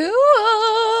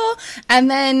 Cool.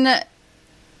 And then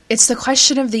it's the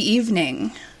question of the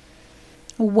evening.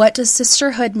 What does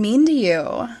sisterhood mean to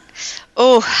you?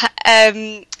 So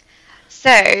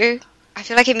I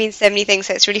feel like it means so many things,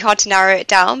 so it's really hard to narrow it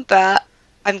down, but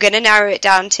I'm going to narrow it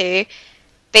down to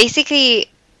basically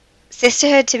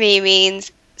sisterhood to me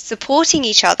means supporting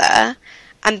each other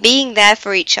and being there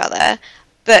for each other,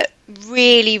 but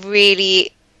really,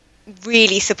 really,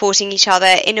 really supporting each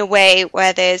other in a way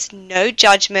where there's no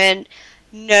judgment,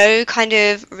 no kind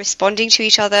of responding to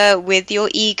each other with your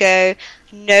ego,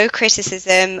 no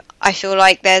criticism. I feel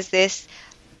like there's this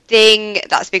thing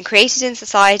that's been created in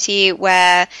society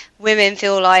where women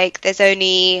feel like there's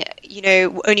only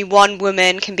one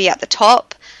woman can be at the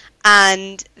top,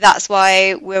 and that's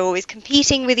why we're always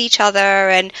competing with each other,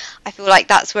 and I feel like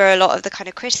that's where a lot of the kind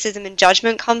of criticism and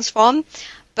judgment comes from.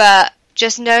 But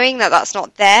just knowing that that's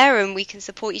not there, and we can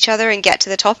support each other and get to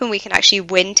the top, and we can actually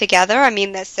win together. I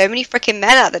mean, there's so many freaking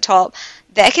men at the top.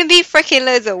 There can be freaking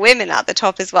loads of women at the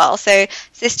top as well. So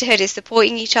sisterhood is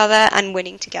supporting each other and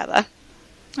winning together.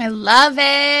 I love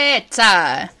it.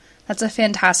 That's a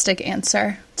fantastic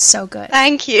answer. It's so good.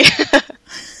 Thank you.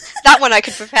 That one I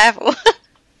could prepare for.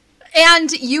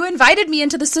 And you invited me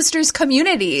into the sisters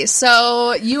community,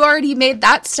 so you already made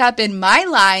that step in my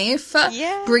life,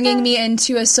 bringing me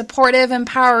into a supportive,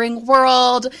 empowering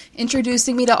world,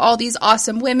 introducing me to all these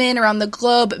awesome women around the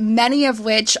globe, many of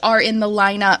which are in the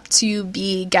lineup to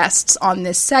be guests on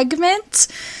this segment.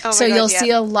 So you'll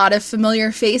see a lot of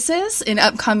familiar faces in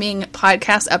upcoming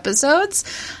podcast episodes.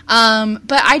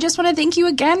 But I just want to thank you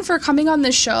again for coming on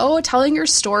the show, telling your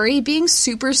story, being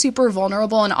super, super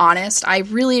vulnerable and honest. I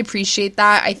really appreciate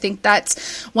that. I think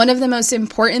that's one of the most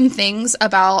important things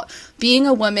about being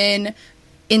a woman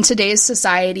in today's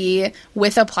society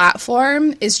with a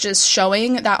platform is just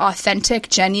showing that authentic,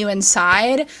 genuine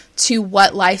side to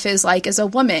what life is like as a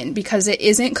woman, because it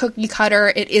isn't cookie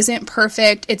cutter. It isn't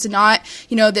perfect. It's not,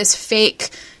 this fake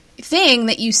thing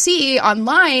that you see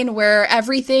online where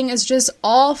everything is just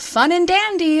all fun and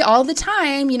dandy all the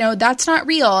time. That's not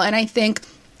real. And I think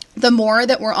the more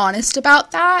that we're honest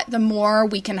about that, the more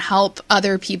we can help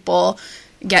other people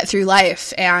get through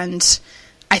life. And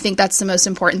I think that's the most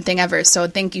important thing ever. So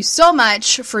thank you so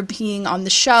much for being on the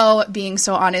show, being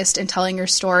so honest and telling your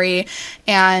story.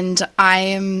 And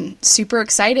I'm super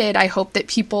excited. I hope that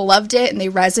people loved it and they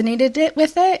resonated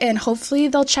with it. And hopefully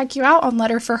they'll check you out on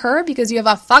Letter for Her because you have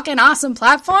a fucking awesome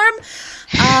platform.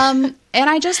 And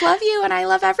I just love you and I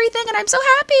love everything and I'm so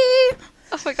happy.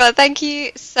 Oh my God, thank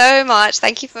you so much.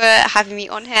 Thank you for having me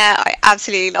on here. I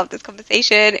absolutely love this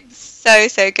conversation. It's so,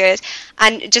 so good.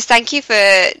 And just thank you for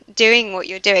doing what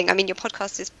you're doing. I mean, your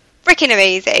podcast is freaking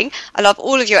amazing. I love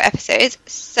all of your episodes.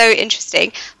 So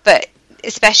interesting. But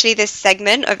especially this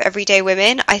segment of Everyday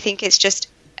Women, I think it's just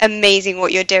amazing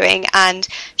what you're doing and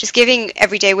just giving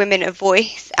everyday women a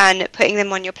voice and putting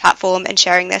them on your platform and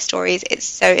sharing their stories. It's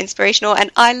so inspirational and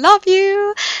I love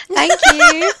you. Thank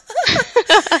you.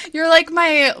 You're like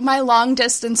my long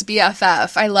distance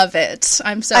BFF. I love it.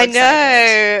 I'm so excited.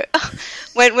 I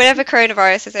know. Whenever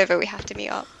coronavirus is over, we have to meet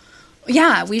up.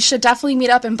 Yeah, we should definitely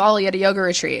meet up in Bali at a yoga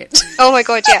retreat. Oh my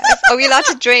God, yes. Are we allowed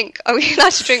to drink? Are we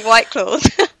allowed to drink White Claws?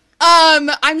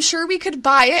 I'm sure we could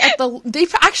buy it at they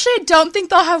actually don't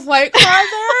think they'll have White Claw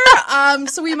there.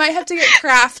 So we might have to get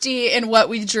crafty in what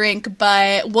we drink,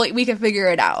 but we can figure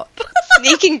it out.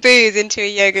 Sneaking booze into a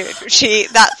yoga retreat,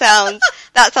 that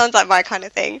sounds like my kind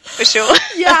of thing, for sure.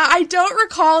 Yeah, I don't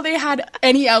recall they had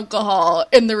any alcohol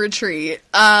in the retreat.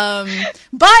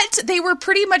 But they were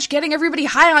pretty much getting everybody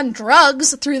high on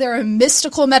drugs through their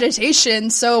mystical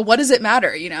meditation, so what does it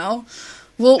matter,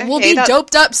 We'll be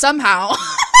doped up somehow.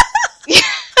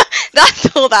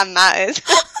 That's all that matters.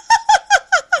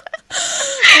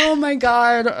 Oh my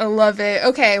God, I love it.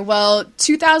 Okay, well,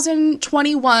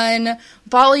 2021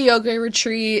 Bali Yoga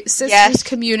Retreat, Sisters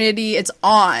Community, it's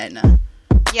on.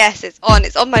 Yes, it's on.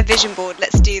 It's on my vision board.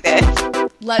 Let's do this.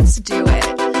 Let's do it.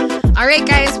 All right,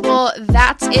 guys. Well,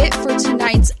 that's it for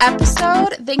tonight's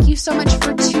episode. Thank you so much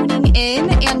for tuning in.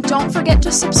 And don't forget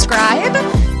to subscribe,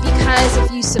 because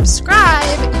if you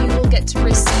subscribe, you will get to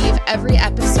receive every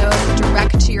episode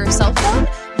direct to your cell phone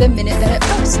the minute that it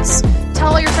posts.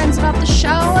 Tell all your friends about the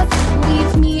show.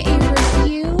 Leave me a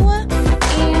review.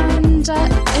 And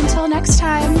until next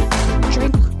time,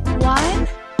 drink wine